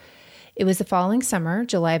girl. It was the following summer,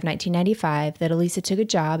 July of 1995, that Elisa took a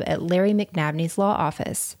job at Larry McNabney's law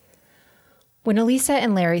office. When Elisa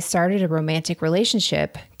and Larry started a romantic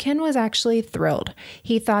relationship, Ken was actually thrilled.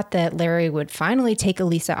 He thought that Larry would finally take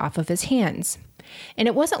Elisa off of his hands. And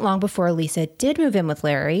it wasn't long before Elisa did move in with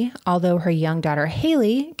Larry, although her young daughter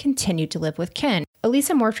Haley continued to live with Ken.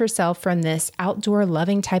 Elisa morphed herself from this outdoor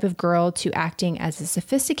loving type of girl to acting as a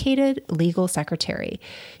sophisticated legal secretary.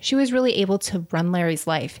 She was really able to run Larry's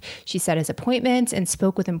life. She set his appointments and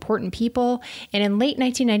spoke with important people. And in late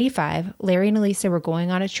 1995, Larry and Elisa were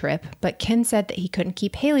going on a trip, but Ken said that he couldn't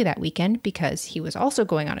keep Haley that weekend because he was also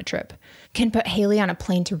going on a trip. Ken put Haley on a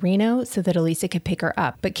plane to Reno so that Elisa could pick her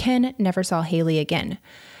up, but Ken never saw Haley again.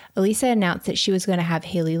 Elisa announced that she was going to have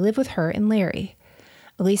Haley live with her and Larry.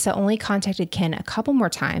 Elisa only contacted Ken a couple more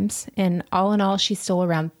times, and all in all, she stole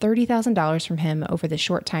around $30,000 from him over the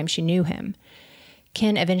short time she knew him.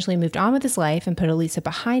 Ken eventually moved on with his life and put Elisa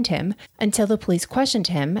behind him until the police questioned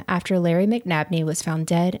him after Larry McNabney was found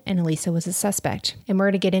dead and Elisa was a suspect. And we're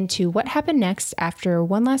going to get into what happened next after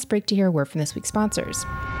one last break to hear a word from this week's sponsors.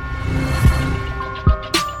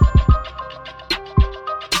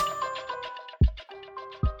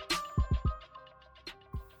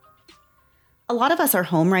 A lot of us are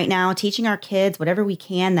home right now teaching our kids whatever we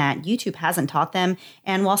can that YouTube hasn't taught them.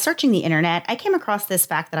 And while searching the internet, I came across this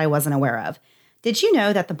fact that I wasn't aware of. Did you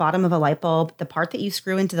know that the bottom of a light bulb, the part that you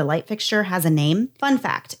screw into the light fixture, has a name? Fun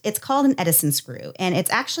fact, it's called an Edison screw, and it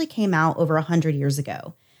actually came out over 100 years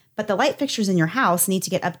ago. But the light fixtures in your house need to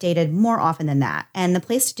get updated more often than that, and the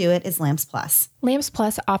place to do it is Lamps Plus. Lamps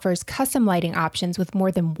Plus offers custom lighting options with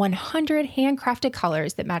more than 100 handcrafted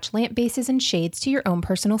colors that match lamp bases and shades to your own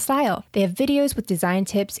personal style. They have videos with design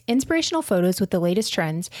tips, inspirational photos with the latest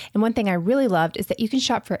trends, and one thing I really loved is that you can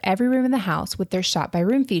shop for every room in the house with their shop by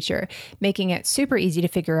room feature, making it super easy to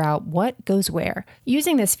figure out what goes where.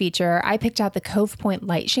 Using this feature, I picked out the Cove Point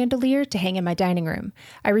light chandelier to hang in my dining room.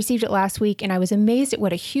 I received it last week and I was amazed at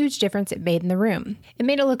what a huge difference it made in the room. It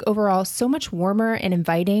made it look overall so much warmer and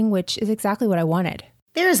inviting, which is exactly what I wanted.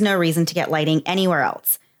 There is no reason to get lighting anywhere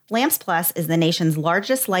else. Lamps Plus is the nation's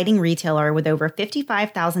largest lighting retailer with over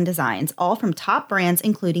 55,000 designs, all from top brands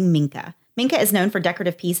including Minka. Minka is known for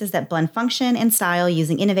decorative pieces that blend function and style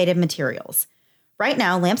using innovative materials. Right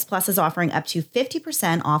now, Lamps Plus is offering up to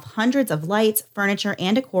 50% off hundreds of lights, furniture,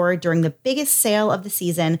 and decor during the biggest sale of the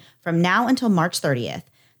season from now until March 30th.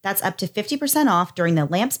 That's up to 50% off during the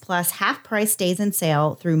Lamps Plus half-price days in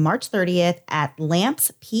sale through March 30th at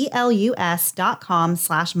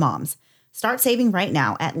lampsplus.com/moms. Start saving right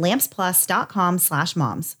now at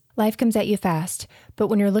lampsplus.com/moms. Life comes at you fast, But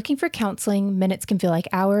when you're looking for counseling, minutes can feel like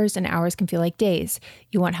hours and hours can feel like days.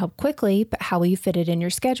 You want help quickly, but how will you fit it in your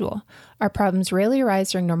schedule? Our problems rarely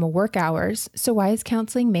arise during normal work hours, so why is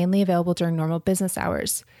counseling mainly available during normal business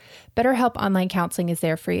hours? BetterHelp Online Counseling is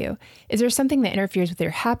there for you. Is there something that interferes with your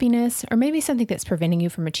happiness, or maybe something that's preventing you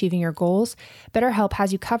from achieving your goals? BetterHelp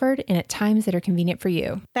has you covered, and at times that are convenient for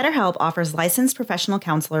you. BetterHelp offers licensed professional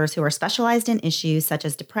counselors who are specialized in issues such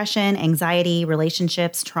as depression, anxiety,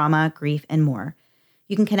 relationships, trauma, grief, and more.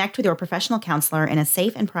 You can connect with your professional counselor in a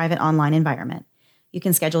safe and private online environment. You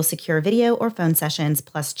can schedule secure video or phone sessions,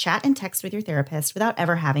 plus chat and text with your therapist without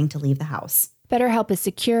ever having to leave the house. BetterHelp is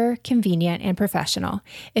secure, convenient, and professional.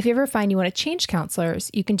 If you ever find you want to change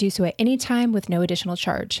counselors, you can do so at any time with no additional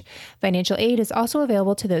charge. Financial aid is also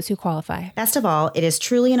available to those who qualify. Best of all, it is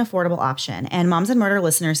truly an affordable option, and Moms and Murder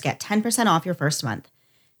listeners get 10% off your first month.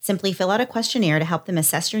 Simply fill out a questionnaire to help them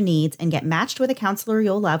assess your needs and get matched with a counselor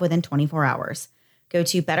you'll love within 24 hours. Go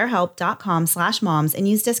to betterhelp.com/moms and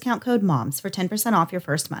use discount code MOMS for 10% off your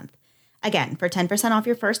first month. Again, for 10% off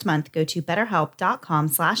your first month, go to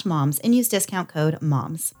betterhelp.com/moms and use discount code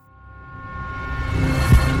MOMS.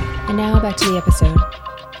 And now back to the episode.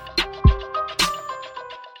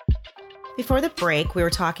 Before the break, we were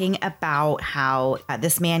talking about how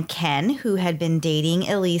this man, Ken, who had been dating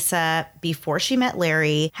Elisa before she met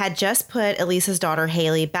Larry, had just put Elisa's daughter,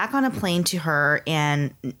 Haley, back on a plane to her,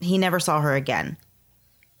 and he never saw her again.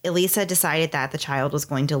 Elisa decided that the child was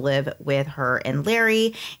going to live with her and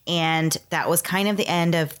Larry, and that was kind of the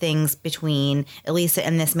end of things between Elisa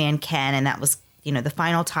and this man, Ken, and that was, the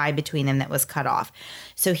final tie between them that was cut off.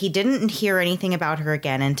 So he didn't hear anything about her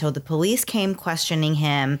again until the police came questioning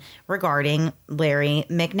him regarding Larry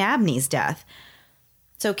McNabney's death.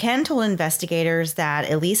 So Ken told investigators that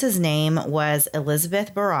Elisa's name was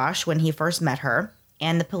Elizabeth Barash when he first met her,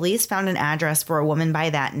 and the police found an address for a woman by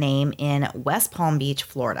that name in West Palm Beach,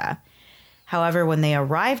 Florida. However, when they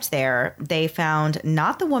arrived there, they found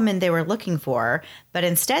not the woman they were looking for, but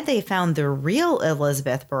instead they found the real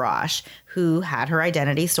Elizabeth Barash, who had her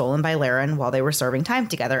identity stolen by Laren while they were serving time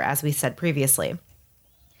together, as we said previously.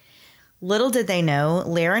 Little did they know,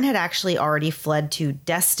 Laren had actually already fled to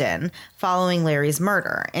Destin following Larry's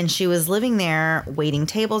murder, and she was living there waiting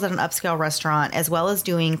tables at an upscale restaurant as well as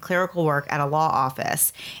doing clerical work at a law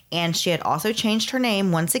office. And she had also changed her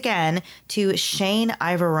name once again to Shane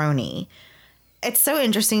Ivoroni. It's so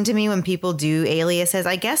interesting to me when people do aliases.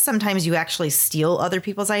 I guess sometimes you actually steal other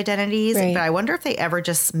people's identities, right, but I wonder if they ever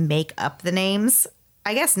just make up the names.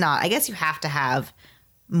 I guess not. I guess you have to have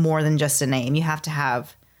more than just a name. You have to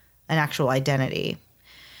have an actual identity.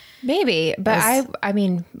 Maybe, but I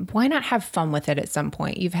mean, why not have fun with it at some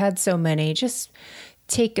point? You've had so many. Just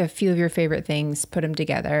take a few of your favorite things, put them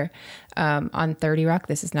together. On 30 Rock,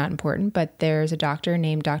 this is not important, but there's a doctor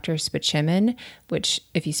named Dr. Spaceman, which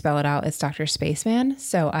if you spell it out, it's Dr. Spaceman.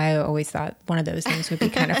 So I always thought one of those things would be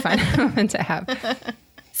kind of fun to have.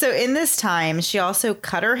 So in this time, she also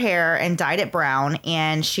cut her hair and dyed it brown,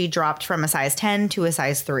 and she dropped from a size 10 to a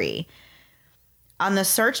size 3. On the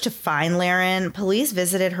search to find Laren, police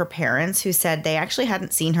visited her parents, who said they actually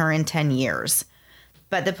hadn't seen her in 10 years.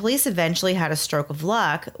 But the police eventually had a stroke of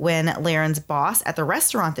luck when Laren's boss at the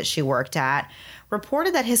restaurant that she worked at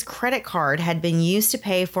reported that his credit card had been used to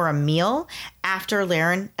pay for a meal after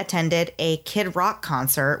Laren attended a Kid Rock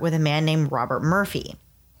concert with a man named Robert Murphy.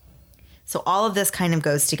 So all of this kind of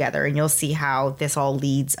goes together, and you'll see how this all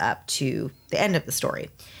leads up to the end of the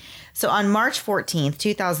story. So on March 14th,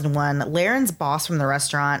 2001, Laren's boss from the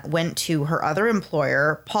restaurant went to her other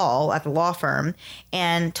employer, Paul, at the law firm,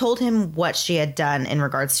 and told him what she had done in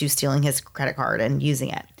regards to stealing his credit card and using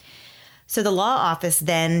it. So the law office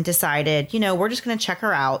then decided, we're just going to check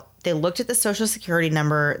her out. They looked at the social security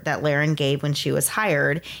number that Laren gave when she was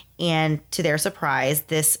hired, and to their surprise,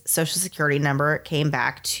 this social security number came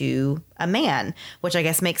back to a man, which I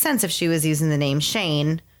guess makes sense if she was using the name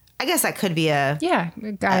Shane. I guess that could be a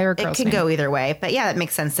guy or girl's It could go either way, but yeah, that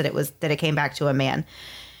makes sense that it came back to a man.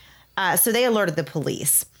 So they alerted the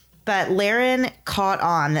police, but Laren caught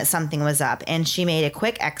on that something was up, and she made a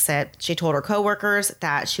quick exit. She told her coworkers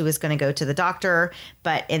that she was going to go to the doctor,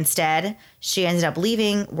 but instead she ended up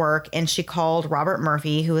leaving work, and she called Robert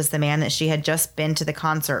Murphy, who was the man that she had just been to the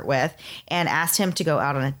concert with, and asked him to go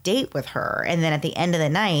out on a date with her. And then at the end of the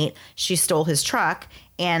night, she stole his truck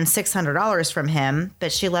and $600 from him,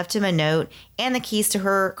 but she left him a note and the keys to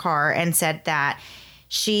her car and said that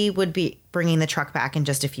she would be bringing the truck back in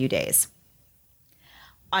just a few days.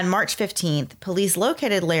 On March 15th, police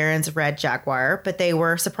located Laren's red Jaguar, but they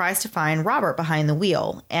were surprised to find Robert behind the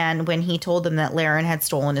wheel. And when he told them that Laren had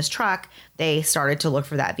stolen his truck, they started to look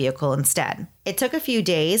for that vehicle instead. It took a few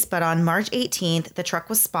days, but on March 18th, the truck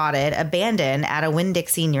was spotted abandoned at a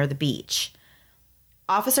Winn-Dixie near the beach.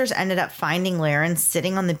 Officers ended up finding Laren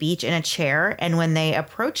sitting on the beach in a chair, and when they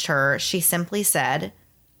approached her, she simply said,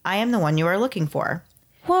 "I am the one you are looking for."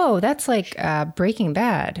 Whoa, that's like Breaking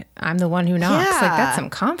Bad. I'm the one who knocks. Yeah. Like, that's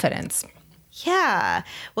some confidence. Yeah.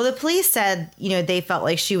 Well, the police said, they felt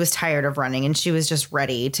like she was tired of running and she was just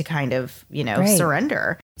ready to kind of, Right.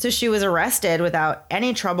 surrender. So she was arrested without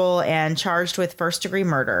any trouble and charged with first-degree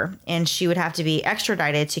murder. And she would have to be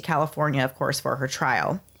extradited to California, of course, for her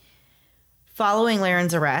trial. Following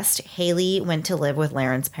Laren's arrest, Haley went to live with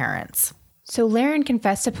Laren's parents. So Laren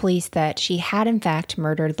confessed to police that she had, in fact,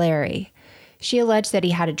 murdered Larry. She alleged that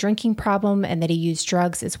he had a drinking problem and that he used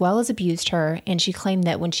drugs as well as abused her, and she claimed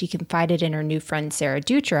that when she confided in her new friend Sarah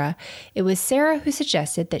Dutra, it was Sarah who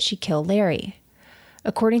suggested that she kill Larry.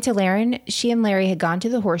 According to Laren, she and Larry had gone to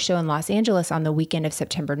the horse show in Los Angeles on the weekend of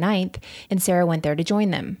September 9th, and Sarah went there to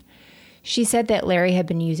join them. She said that Larry had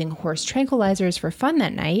been using horse tranquilizers for fun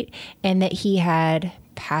that night and that he had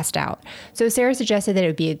passed out. So Sarah suggested that it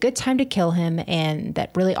would be a good time to kill him and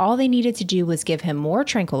that really all they needed to do was give him more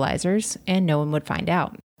tranquilizers and no one would find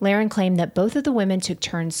out. Laren claimed that both of the women took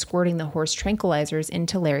turns squirting the horse tranquilizers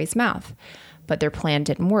into Larry's mouth, but their plan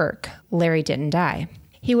didn't work. Larry didn't die.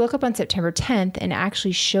 He woke up on September 10th and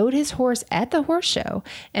actually showed his horse at the horse show,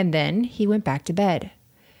 and then he went back to bed.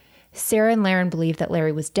 Sarah and Laren believed that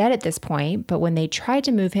Larry was dead at this point, but when they tried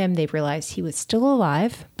to move him, they realized he was still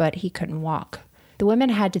alive, but he couldn't walk. The women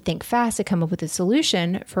had to think fast to come up with a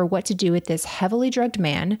solution for what to do with this heavily drugged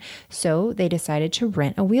man, so they decided to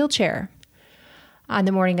rent a wheelchair. On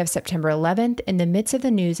the morning of September 11th, in the midst of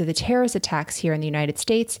the news of the terrorist attacks here in the United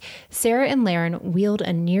States, Sarah and Laren wheeled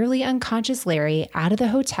a nearly unconscious Larry out of the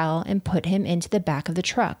hotel and put him into the back of the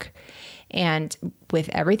truck. And with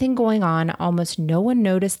everything going on, almost no one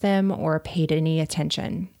noticed them or paid any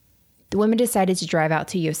attention. The women decided to drive out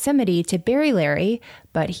to Yosemite to bury Larry,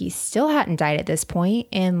 but he still hadn't died at this point,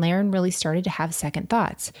 and Laren really started to have second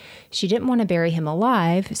thoughts. She didn't want to bury him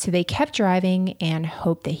alive, so they kept driving and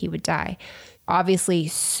hoped that he would die. Obviously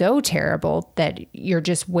so terrible that you're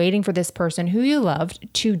just waiting for this person who you loved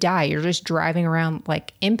to die. You're just driving around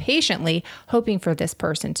like impatiently hoping for this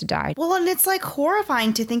person to die. Well, and it's like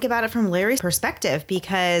horrifying to think about it from Larry's perspective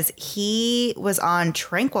because he was on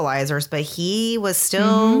tranquilizers, but he was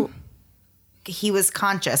still, he was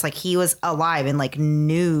conscious, like he was alive and like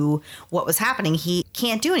knew what was happening. He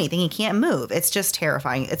can't do anything. He can't move. It's just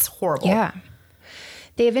terrifying. It's horrible. Yeah.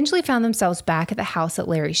 They eventually found themselves back at the house that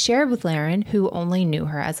Larry shared with Laren, who only knew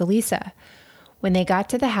her as Elisa. When they got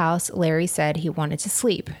to the house, Larry said he wanted to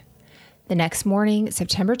sleep. The next morning,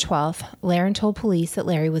 September 12th, Laren told police that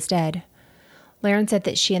Larry was dead. Laren said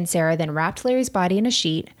that she and Sarah then wrapped Larry's body in a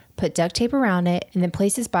sheet, put duct tape around it, and then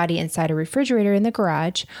placed his body inside a refrigerator in the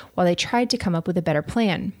garage while they tried to come up with a better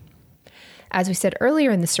plan. As we said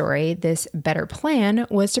earlier in the story, this better plan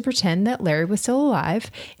was to pretend that Larry was still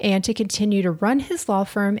alive and to continue to run his law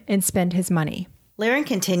firm and spend his money. Laren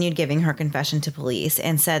continued giving her confession to police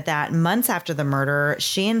and said that months after the murder,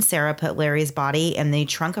 she and Sarah put Larry's body in the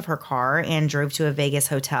trunk of her car and drove to a Vegas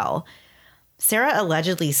hotel. Sarah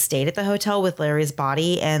allegedly stayed at the hotel with Larry's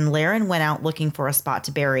body, and Laren went out looking for a spot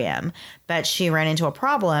to bury him. But she ran into a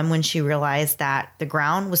problem when she realized that the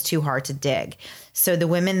ground was too hard to dig. So the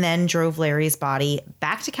women then drove Larry's body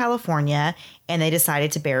back to California, and they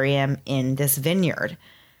decided to bury him in this vineyard.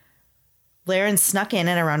 Laren snuck in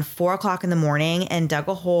at around 4 o'clock in the morning and dug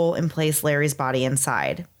a hole and placed Larry's body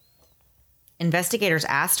inside. Investigators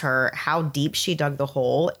asked her how deep she dug the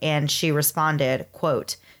hole, and she responded,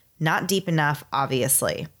 quote, "Not deep enough,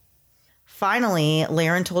 obviously." Finally,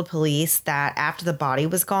 Laren told police that after the body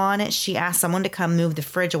was gone, she asked someone to come move the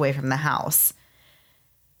fridge away from the house.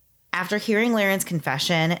 After hearing Laren's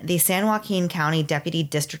confession, the San Joaquin County Deputy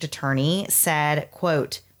District Attorney said,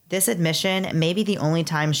 quote, "This admission may be the only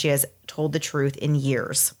time she has told the truth in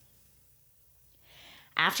years."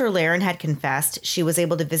 After Laren had confessed, she was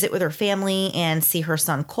able to visit with her family and see her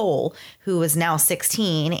son Cole, who was now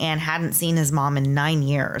 16 and hadn't seen his mom in 9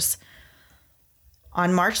 years.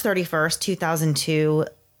 On March 31st, 2002,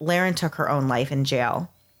 Laren took her own life in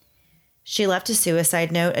jail. She left a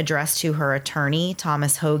suicide note addressed to her attorney,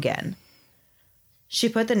 Thomas Hogan. She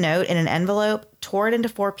put the note in an envelope, tore it into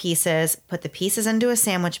 4 pieces, put the pieces into a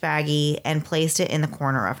sandwich baggie, and placed it in the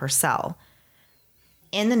corner of her cell.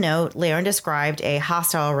 In the note, Laren described a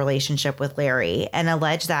hostile relationship with Larry and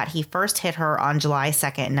alleged that he first hit her on July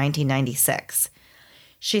 2nd, 1996.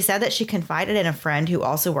 She said that she confided in a friend who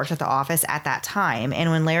also worked at the office at that time,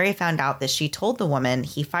 and when Larry found out that she told the woman,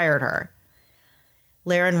 he fired her.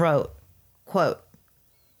 Laren wrote, quote,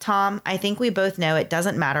 "Tom, I think we both know it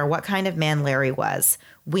doesn't matter what kind of man Larry was.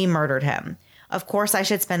 We murdered him. Of course I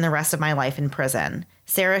should spend the rest of my life in prison.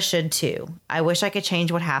 Sarah should too. I wish I could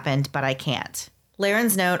change what happened, but I can't."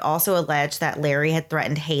 Laren's note also alleged that Larry had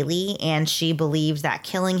threatened Haley, and she believed that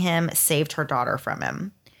killing him saved her daughter from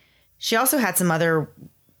him. She also had some other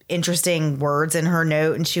interesting words in her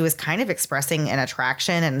note, and she was kind of expressing an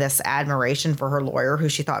attraction and this admiration for her lawyer, who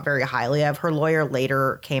she thought very highly of. Her lawyer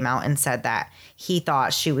later came out and said that he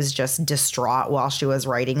thought she was just distraught while she was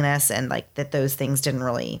writing this, and like that those things didn't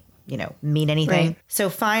really, mean anything. Right. So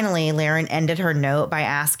finally, Laren ended her note by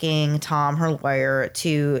asking Tom, her lawyer,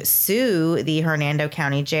 to sue the Hernando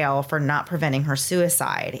County Jail for not preventing her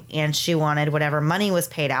suicide, and she wanted whatever money was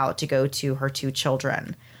paid out to go to her 2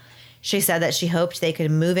 children. She said that she hoped they could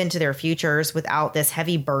move into their futures without this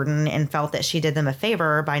heavy burden, and felt that she did them a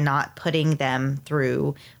favor by not putting them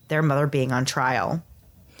through their mother being on trial.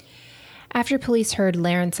 After police heard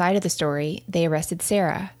Laren's side of the story, they arrested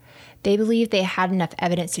Sarah. They believed they had enough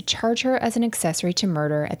evidence to charge her as an accessory to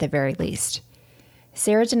murder at the very least.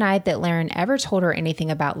 Sarah denied that Laren ever told her anything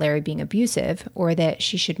about Larry being abusive or that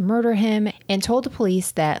she should murder him, and told the police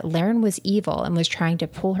that Laren was evil and was trying to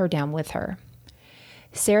pull her down with her.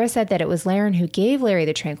 Sarah said that it was Laren who gave Larry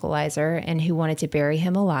the tranquilizer and who wanted to bury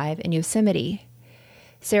him alive in Yosemite.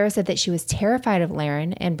 Sarah said that she was terrified of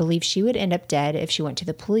Laren and believed she would end up dead if she went to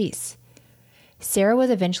the police. Sarah was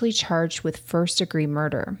eventually charged with first-degree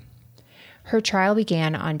murder. Her trial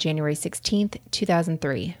began on January 16,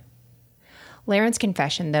 2003. Laren's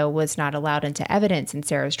confession, though, was not allowed into evidence in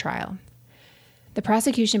Sarah's trial. The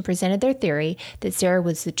prosecution presented their theory that Sarah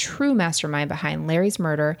was the true mastermind behind Larry's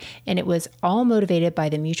murder, and it was all motivated by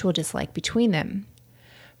the mutual dislike between them.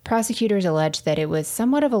 Prosecutors alleged that it was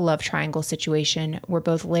somewhat of a love triangle situation where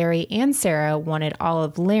both Larry and Sarah wanted all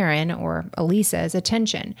of Laren, or Elisa's,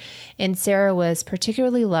 attention, and Sarah was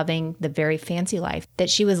particularly loving the very fancy life that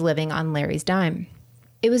she was living on Larry's dime.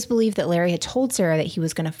 It was believed that Larry had told Sarah that he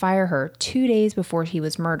was going to fire her 2 days before he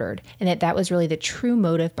was murdered, and that was really the true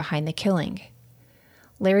motive behind the killing.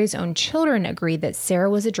 Larry's own children agreed that Sarah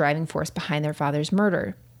was a driving force behind their father's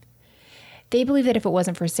murder. They believed that if it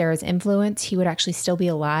wasn't for Sarah's influence, he would actually still be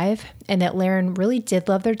alive, and that Laren really did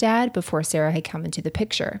love their dad before Sarah had come into the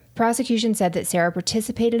picture. Prosecution said that Sarah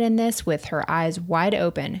participated in this with her eyes wide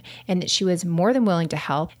open, and that she was more than willing to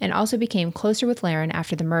help, and also became closer with Laren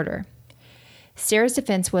after the murder. Sarah's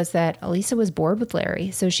defense was that Elisa was bored with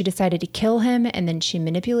Larry, so she decided to kill him, and then she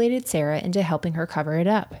manipulated Sarah into helping her cover it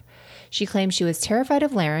up. She claimed she was terrified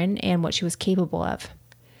of Laren and what she was capable of.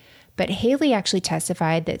 But Haley actually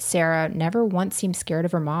testified that Sarah never once seemed scared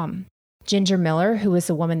of her mom. Ginger Miller, who was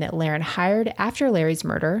the woman that Laren hired after Larry's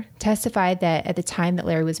murder, testified that at the time that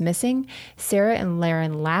Larry was missing, Sarah and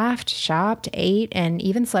Laren laughed, shopped, ate, and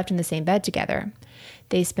even slept in the same bed together.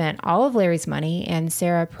 They spent all of Larry's money, and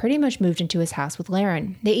Sarah pretty much moved into his house with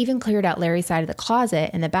Laren. They even cleared out Larry's side of the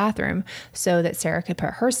closet in the bathroom so that Sarah could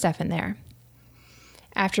put her stuff in there.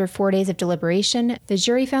 After 4 days of deliberation, the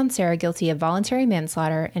jury found Sarah guilty of voluntary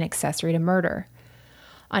manslaughter and accessory to murder.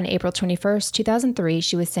 On April 21, 2003,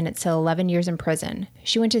 she was sentenced to 11 years in prison.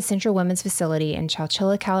 She went to Central Women's Facility in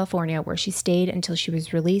Chowchilla, California, where she stayed until she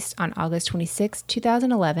was released on August 26,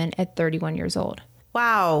 2011 at 31 years old.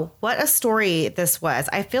 Wow, what a story this was.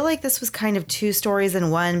 I feel like this was kind of 2 stories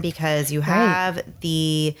in one, because you have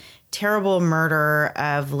the terrible murder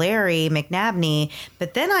of Larry McNabney,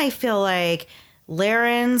 but then I feel like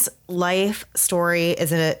Laren's life story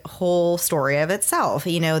is a whole story of itself.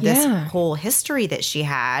 This whole history that she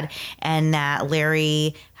had, and that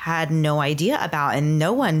Larry had no idea about, and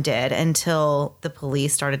no one did until the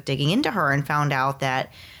police started digging into her and found out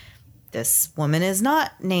that this woman is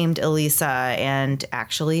not named Elisa, and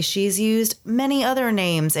actually she's used many other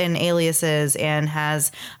names and aliases and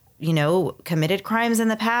has committed crimes in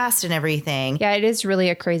the past and everything. Yeah, it is really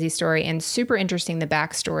a crazy story, and super interesting, the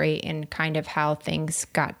backstory and kind of how things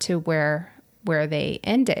got to where they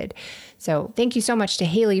ended. So thank you so much to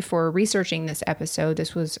Haley for researching this episode.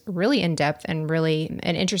 This was really in-depth and really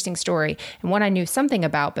an interesting story, and one I knew something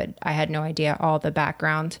about, but I had no idea all the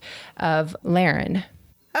background of Laren.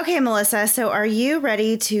 Okay, Melissa, so are you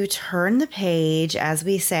ready to turn the page, as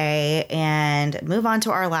we say, and move on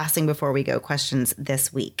to our last thing before we go questions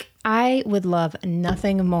this week? I would love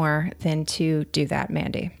nothing more than to do that,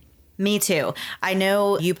 Mandy. Me too. I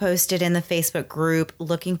know you posted in the Facebook group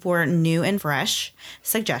looking for new and fresh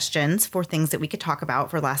suggestions for things that we could talk about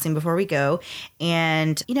for Last Scene Before We Go.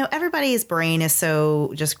 And, everybody's brain is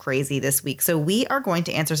so just crazy this week. So we are going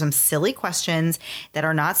to answer some silly questions that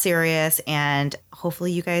are not serious, and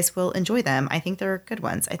hopefully you guys will enjoy them. I think they're good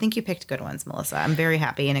ones. I think you picked good ones, Melissa. I'm very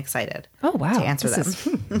happy and excited to answer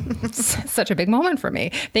them. Such a big moment for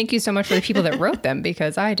me. Thank you so much for the people that wrote them,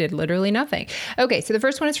 because I did literally nothing. Okay, so the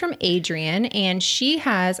first one is from Adrian, and she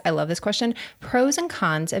has, I love this question, pros and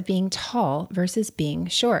cons of being tall versus being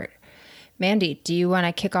short. Mandy, do you want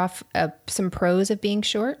to kick off some pros of being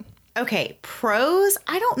short? Okay, pros.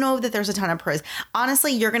 I don't know that there's a ton of pros.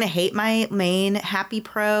 Honestly, you're going to hate my main happy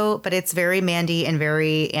pro, but it's very Mandy and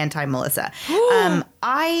very anti-Melissa.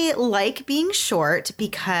 I like being short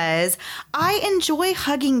because I enjoy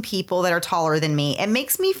hugging people that are taller than me. It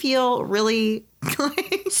makes me feel really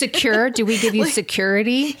secure. Do we give you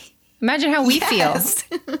security? Imagine how we feel.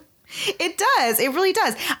 It does. It really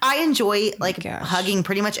does. I enjoy hugging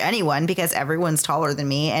pretty much anyone because everyone's taller than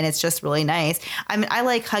me, and it's just really nice. I mean, I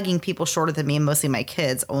like hugging people shorter than me, mostly my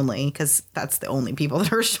kids only, because that's the only people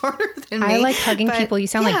that are shorter than me. I like hugging people. You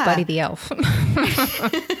sound like Buddy the Elf.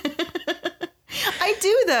 I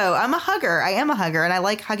do, though. I'm a hugger. I am a hugger, and I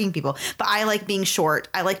like hugging people. But I like being short.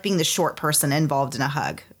 I like being the short person involved in a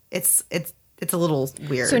hug. It's a little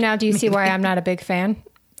weird. So now do you see why I'm not a big fan?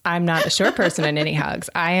 I'm not a short person in any hugs.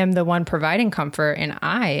 I am the one providing comfort, and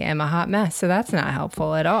I am a hot mess. So that's not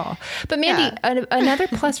helpful at all. But Mandy, another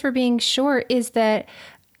plus for being short is that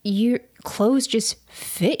your clothes just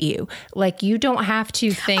fit you. Like, you don't have to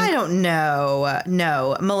think. I don't know.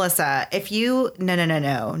 No, Melissa, if you, no.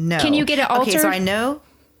 Can you get it altered? Okay, so I know.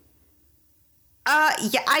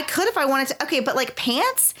 Yeah, I could if I wanted to. Okay, but like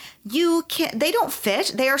pants, you can't, they don't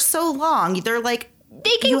fit. They are so long. They're like,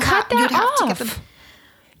 they can cut that off.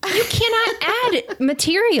 You cannot add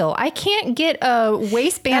material. I can't get a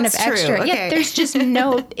waistband of extra. Okay. Yeah, there's just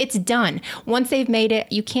it's done. Once they've made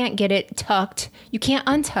it, you can't get it tucked. You can't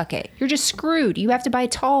untuck it. You're just screwed. You have to buy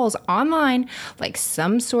talls online like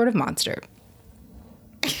some sort of monster.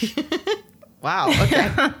 Wow. Okay.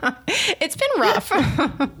 It's been rough.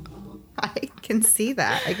 I can see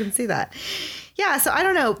that. Yeah, so I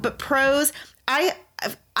don't know, but pros, I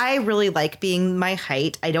really like being my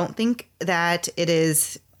height. I don't think that it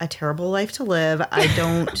is a terrible life to live.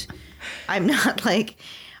 I'm not like,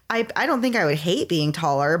 I don't think I would hate being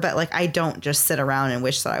taller, but like, I don't just sit around and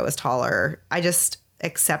wish that I was taller. I just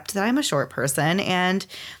accept that I'm a short person, and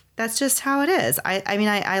that's just how it is. I mean,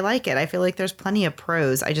 I like it. I feel like there's plenty of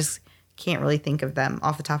pros. I just can't really think of them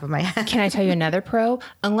off the top of my head. Can I tell you another pro?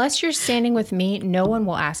 Unless you're standing with me, no one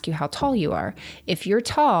will ask you how tall you are. If you're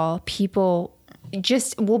tall, people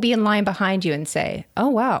just will be in line behind you and say, "Oh,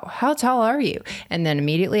 wow, how tall are you?" And then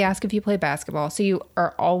immediately ask if you play basketball. So you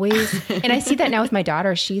are always, and I see that now with my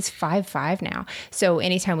daughter. She's 5'5" now. So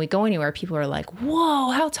anytime we go anywhere, people are like,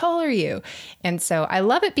 "Whoa, how tall are you?" And so I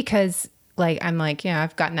love it because I'm like, yeah,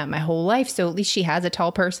 I've gotten that my whole life. So at least she has a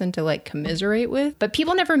tall person to like commiserate with. But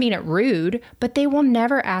people never mean it rude, but they will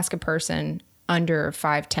never ask a person under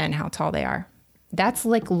 5'10" how tall they are. That's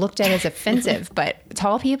like looked at as offensive, but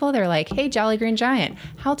tall people, they're like, "Hey, Jolly Green Giant,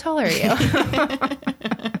 how tall are you?"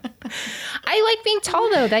 I like being tall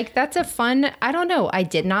though. Like, that's a fun, I don't know. I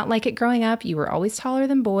did not like it growing up. You were always taller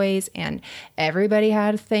than boys, and everybody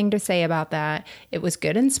had a thing to say about that. It was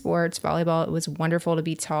good in sports, volleyball. It was wonderful to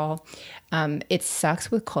be tall. It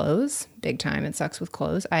sucks with clothes, big time. It sucks with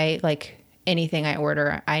clothes. I like anything I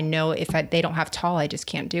order. I know if they don't have tall, I just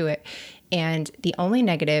can't do it. And the only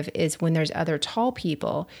negative is when there's other tall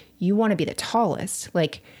people, you want to be the tallest.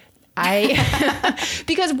 Like,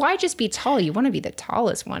 because why just be tall? You want to be the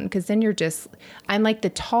tallest one, because then I'm like the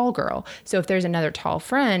tall girl. So if there's another tall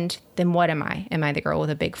friend, then what am I? Am I the girl with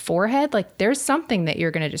a big forehead? Like, there's something that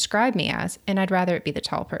you're going to describe me as, and I'd rather it be the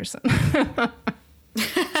tall person.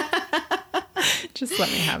 Just let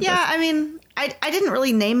me have this. Yeah, I mean, I didn't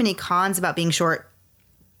really name any cons about being short.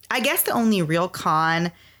 I guess the only real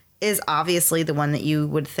con is obviously the one that you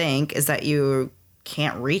would think is that you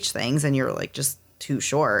can't reach things and you're like just too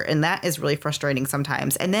short. And that is really frustrating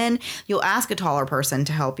sometimes. And then you'll ask a taller person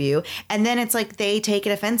to help you. And then it's like they take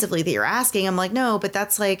it offensively that you're asking. I'm like, no, but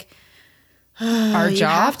that's like our job. You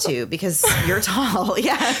have to, because you're tall.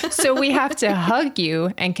 Yeah. So we have to hug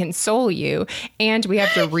you and console you, and we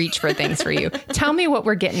have to reach for things for you. Tell me what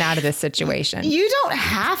we're getting out of this situation. You don't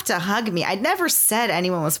have to hug me. I never said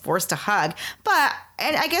anyone was forced to hug,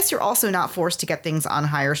 and I guess you're also not forced to get things on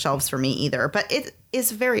higher shelves for me either. But it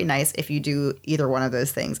is very nice if you do either one of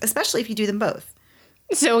those things, especially if you do them both.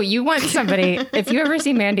 So you want somebody, if you ever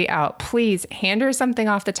see Mandy out, please hand her something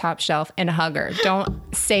off the top shelf and hug her. Don't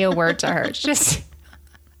say a word to her. Just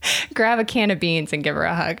grab a can of beans and give her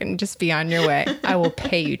a hug and just be on your way. I will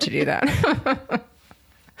pay you to do that.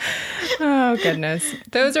 Oh, goodness.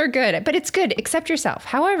 Those are good. But it's good. Accept yourself,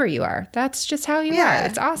 however you are. That's just how you are.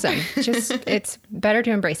 It's awesome. It's better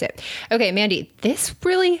to embrace it. Okay, Mandy, this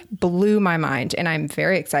really blew my mind, and I'm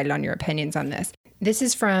very excited on your opinions on this. This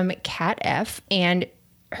is from Kat F. And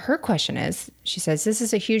her question is, she says, this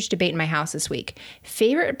is a huge debate in my house this week.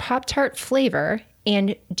 Favorite Pop-Tart flavor,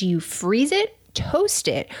 and do you freeze it, toast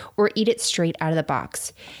it, or eat it straight out of the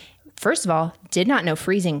box? First of all, did not know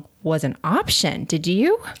freezing was an option. Did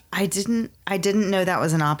you? I didn't know that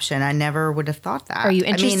was an option. I never would have thought that. Are you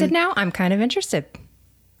interested now? I'm kind of interested.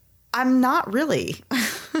 I'm not really.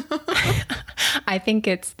 I think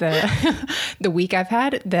it's the week I've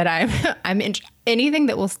had that I'm anything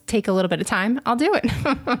that will take a little bit of time, I'll do it.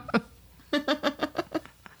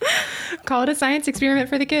 Call it a science experiment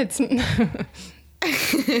for the kids.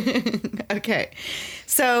 Okay.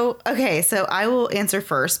 So I will answer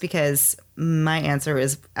first because my answer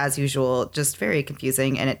is, as usual, just very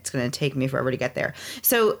confusing and it's going to take me forever to get there.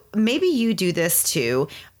 So maybe you do this too.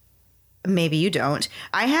 Maybe you don't.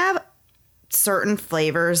 I have certain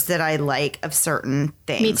flavors that I like of certain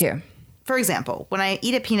things. Me too. For example, when I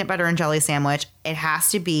eat a peanut butter and jelly sandwich, it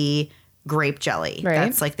has to be grape jelly. Right.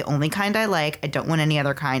 That's like the only kind I like. I don't want any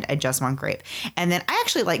other kind. I just want grape. And then I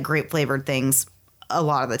actually like grape flavored things a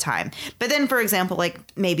lot of the time. But then, for example, like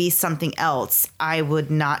maybe something else, I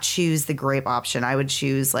would not choose the grape option. I would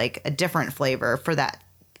choose like a different flavor for that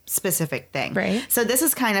specific thing. Right. So this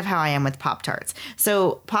is kind of how I am with Pop-Tarts.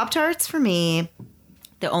 So Pop-Tarts for me,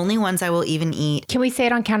 the only ones I will even eat. Can we say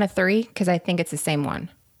it on count of 3? Because I think it's the same one.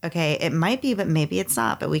 Okay, it might be, but maybe it's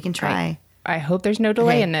not, but we can try. I hope there's no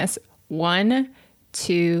delay in this. 1,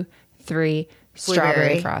 2, 3,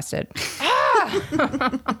 strawberry frosted.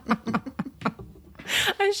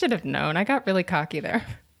 I should have known. I got really cocky there.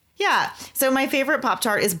 Yeah. So my favorite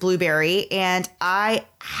Pop-Tart is blueberry, and I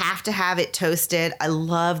have to have it toasted. I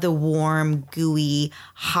love the warm, gooey,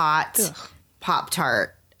 hot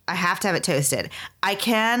Pop-Tart. I have to have it toasted. I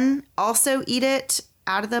can also eat it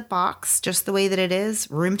out of the box, just the way that it is,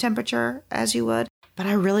 room temperature, as you would. But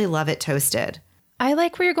I really love it toasted. I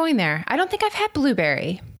like where you're going there. I don't think I've had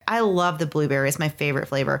blueberry. I love the blueberry. It's my favorite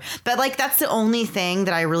flavor. But like that's the only thing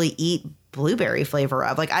that I really eat blueberry flavor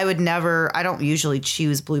of. Like I don't usually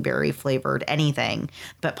choose blueberry flavored anything,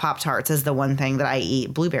 but Pop-Tarts is the one thing that I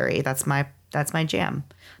eat. Blueberry. That's my jam.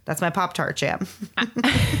 That's my Pop-Tart jam.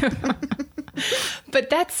 But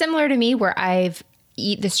that's similar to me where I've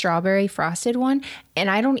eat the strawberry frosted one and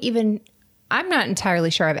I'm not entirely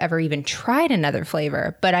sure I've ever even tried another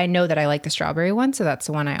flavor, but I know that I like the strawberry one. So that's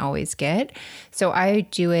the one I always get. So I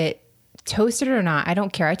do it toasted or not. I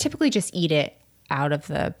don't care. I typically just eat it out of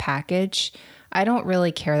the package. I don't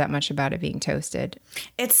really care that much about it being toasted.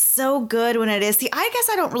 It's so good when it is. See, I guess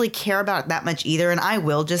I don't really care about it that much either. And I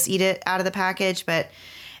will just eat it out of the package. But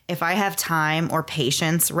if I have time or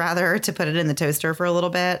patience, rather, to put it in the toaster for a little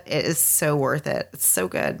bit, it is so worth it. It's so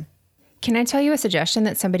good. Can I tell you a suggestion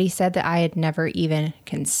that somebody said that I had never even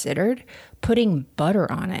considered? Putting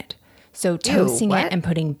butter on it. So toasting it and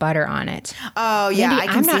putting butter on it. Oh, yeah. Mandy,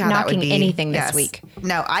 I can see how that would be. I'm not knocking anything this week.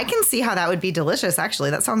 No, I can see how that would be delicious, actually.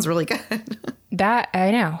 That sounds really good. That,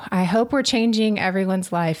 I know. I hope we're changing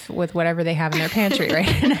everyone's life with whatever they have in their pantry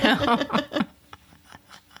right now.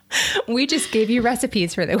 We just gave you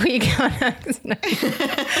recipes for the week.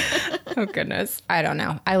 Oh, goodness. I don't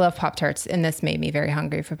know. I love Pop-Tarts, and this made me very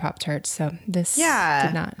hungry for Pop-Tarts. So this did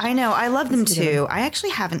not. I know. I love them too. I actually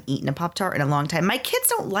haven't eaten a Pop-Tart in a long time. My kids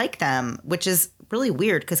don't like them, which is really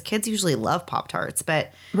weird because kids usually love Pop-Tarts.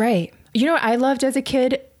 But right. You know what I loved as a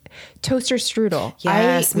kid? Toaster strudel.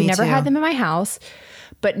 Yes, we never too. had them in my house.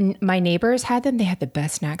 But my neighbors had them. They had the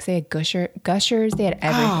best snacks. They had gushers. They had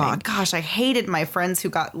everything. Oh, gosh. I hated my friends who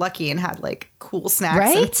got lucky and had like cool snacks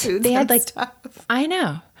and right? foods They had like stuff. I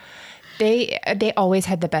know. They always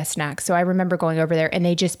had the best snacks. So I remember going over there and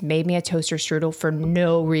they just made me a toaster strudel for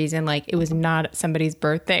no reason. Like it was not somebody's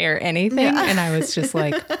birthday or anything. Yeah. And I was just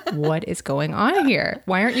like, what is going on here?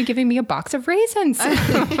 Why aren't you giving me a box of raisins?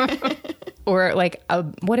 Or like,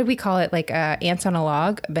 what did we call it? Like ants on a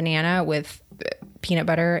log, banana with peanut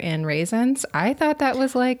butter and raisins. I thought that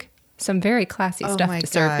was like some very classy stuff to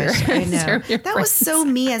serve your I know. Serve your that friends. was so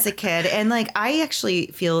me as a kid. And like, I actually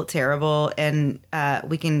feel terrible and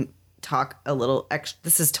we can talk a little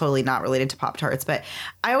this is totally not related to Pop-Tarts, but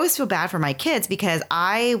I always feel bad for my kids because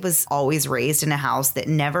I was always raised in a house that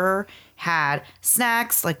never had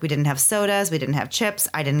snacks. Like we didn't have sodas. We didn't have chips.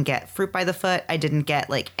 I didn't get fruit by the foot. I didn't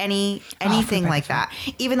get like anything like that.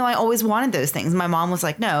 Even though I always wanted those things. My mom was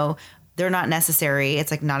like, no, they're not necessary.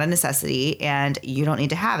 It's like not a necessity and you don't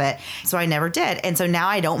need to have it. So I never did. And so now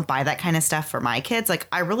I don't buy that kind of stuff for my kids. Like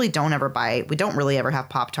I really don't ever buy, we don't really ever have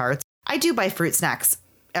Pop-Tarts. I do buy fruit snacks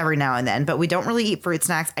every now and then, but we don't really eat fruit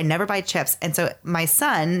snacks. I never buy chips. And so my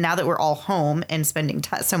son, now that we're all home and spending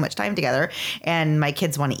so much time together and my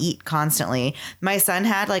kids want to eat constantly, my son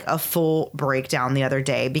had like a full breakdown the other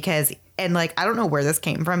day because, and like, I don't know where this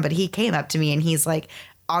came from, but he came up to me and he's like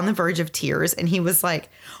on the verge of tears. And he was like,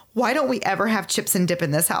 why don't we ever have chips and dip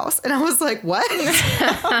in this house? And I was like, what?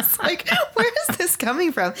 I was like, where is this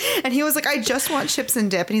coming from? And he was like, I just want chips and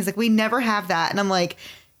dip. And he's like, we never have that. And I'm like,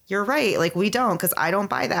 you're right. Like we don't, because I don't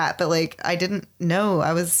buy that. But like, I didn't know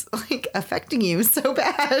I was like affecting you so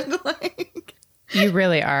bad. Like, you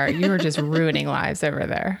really are. You were just ruining lives over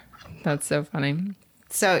there. That's so funny.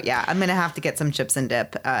 So yeah, I'm going to have to get some chips and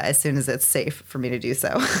dip as soon as it's safe for me to do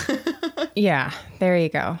so. Yeah, there you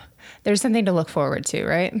go. There's something to look forward to,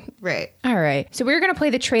 right? Right. All right. So we're going to play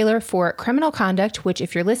the trailer for Criminal Conduct, which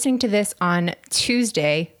if you're listening to this on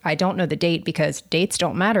Tuesday, I don't know the date because dates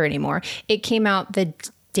don't matter anymore. It came out the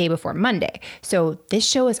day before Monday. So this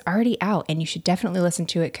show is already out and you should definitely listen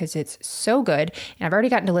to it because it's so good. And I've already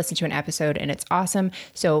gotten to listen to an episode and it's awesome.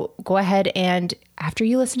 So go ahead and after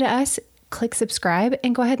you listen to us, click subscribe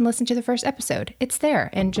and go ahead and listen to the first episode. It's there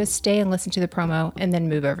and just stay and listen to the promo and then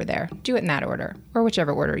move over there. Do it in that order or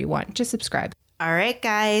whichever order you want. Just subscribe. All right,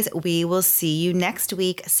 guys, we will see you next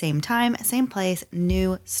week. Same time, same place,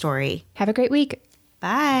 new story. Have a great week.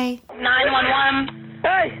 Bye. 911.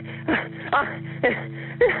 Hey!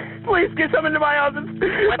 Please get someone to my office.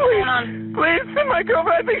 What's going on? Please, my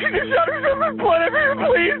girlfriend, I think she just shot herself with blood everywhere,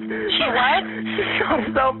 please. She what? She shot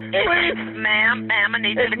herself. Please. Ma'am, I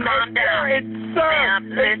need you to calm down. It's sir. Ma'am,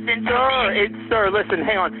 listen to me. It's sir. Listen,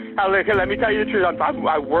 hang on. Let me tell you the truth.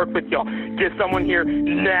 I work with y'all. Get someone here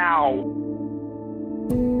now.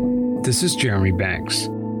 This is Jeremy Banks.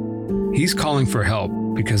 He's calling for help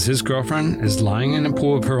because his girlfriend is lying in a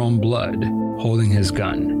pool of her own blood, holding his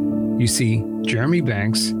gun. You see, Jeremy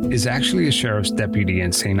Banks is actually a sheriff's deputy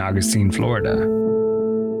in St. Augustine, Florida.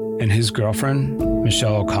 And his girlfriend,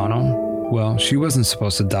 Michelle O'Connell, well, she wasn't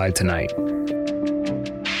supposed to die tonight.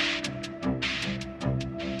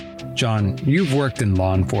 John, you've worked in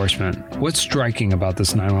law enforcement. What's striking about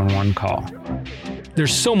this 911 call?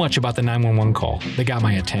 There's so much about the 911 call that got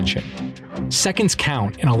my attention. Seconds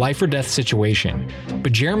count in a life or death situation,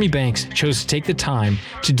 but Jeremy Banks chose to take the time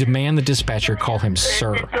to demand the dispatcher call him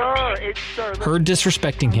sir. Her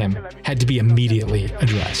disrespecting him had to be immediately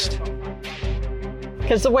addressed.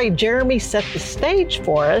 Because the way Jeremy set the stage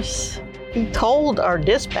for us, he told our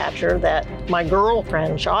dispatcher that my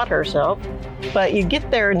girlfriend shot herself, but you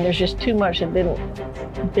get there and there's just too much that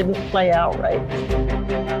didn't play out right.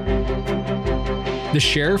 The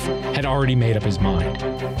sheriff had already made up his mind.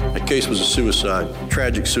 That case was a suicide,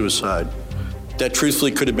 tragic suicide. That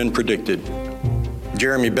truthfully could have been predicted.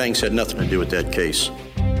 Jeremy Banks had nothing to do with that case.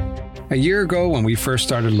 A year ago, when we first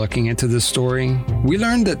started looking into this story, we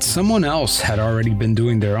learned that someone else had already been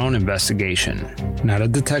doing their own investigation. Not a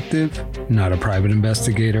detective, not a private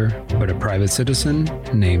investigator, but a private citizen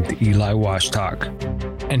named Eli Washtok.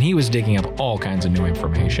 And he was digging up all kinds of new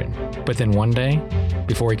information. But then one day,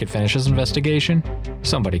 before he could finish his investigation,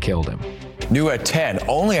 somebody killed him. New at 10,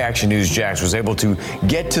 only Action News Jax was able to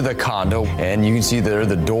get to the condo, and you can see there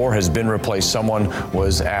the door has been replaced. Someone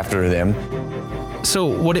was after them. So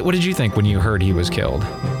what did you think when you heard he was killed?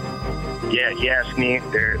 Yeah, you ask me,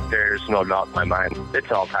 there's no doubt in my mind.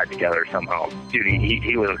 It's all tied together somehow. Dude,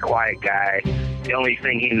 he was a quiet guy. The only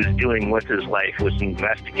thing he was doing with his life was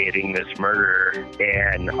investigating this murder,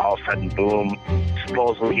 and all of a sudden, boom,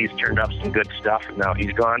 supposedly he's turned up some good stuff, and now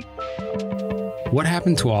he's gone. What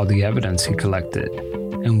happened to all the evidence he collected?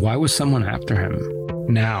 And why was someone after him?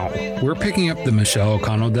 Now, we're picking up the Michelle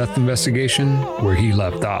O'Connell death investigation where he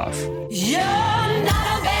left off. You're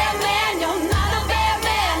not a bad man, you're not a bad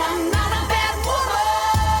man, I'm not a bad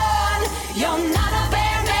woman. You're not a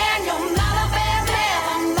bad man, you're not a bad man,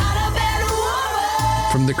 I'm not a bad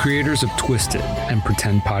woman. From the creators of Twisted and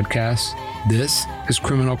Pretend podcasts, this is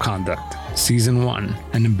Criminal Conduct, Season 1,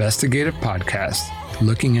 an investigative podcast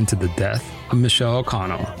looking into the death of Michelle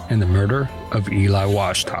O'Connell and the murder of Eli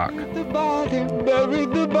Washtok. The body, bury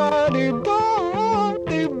the body,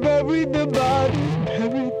 body, bury the body,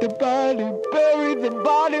 bury the body, bury the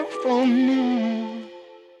body for me.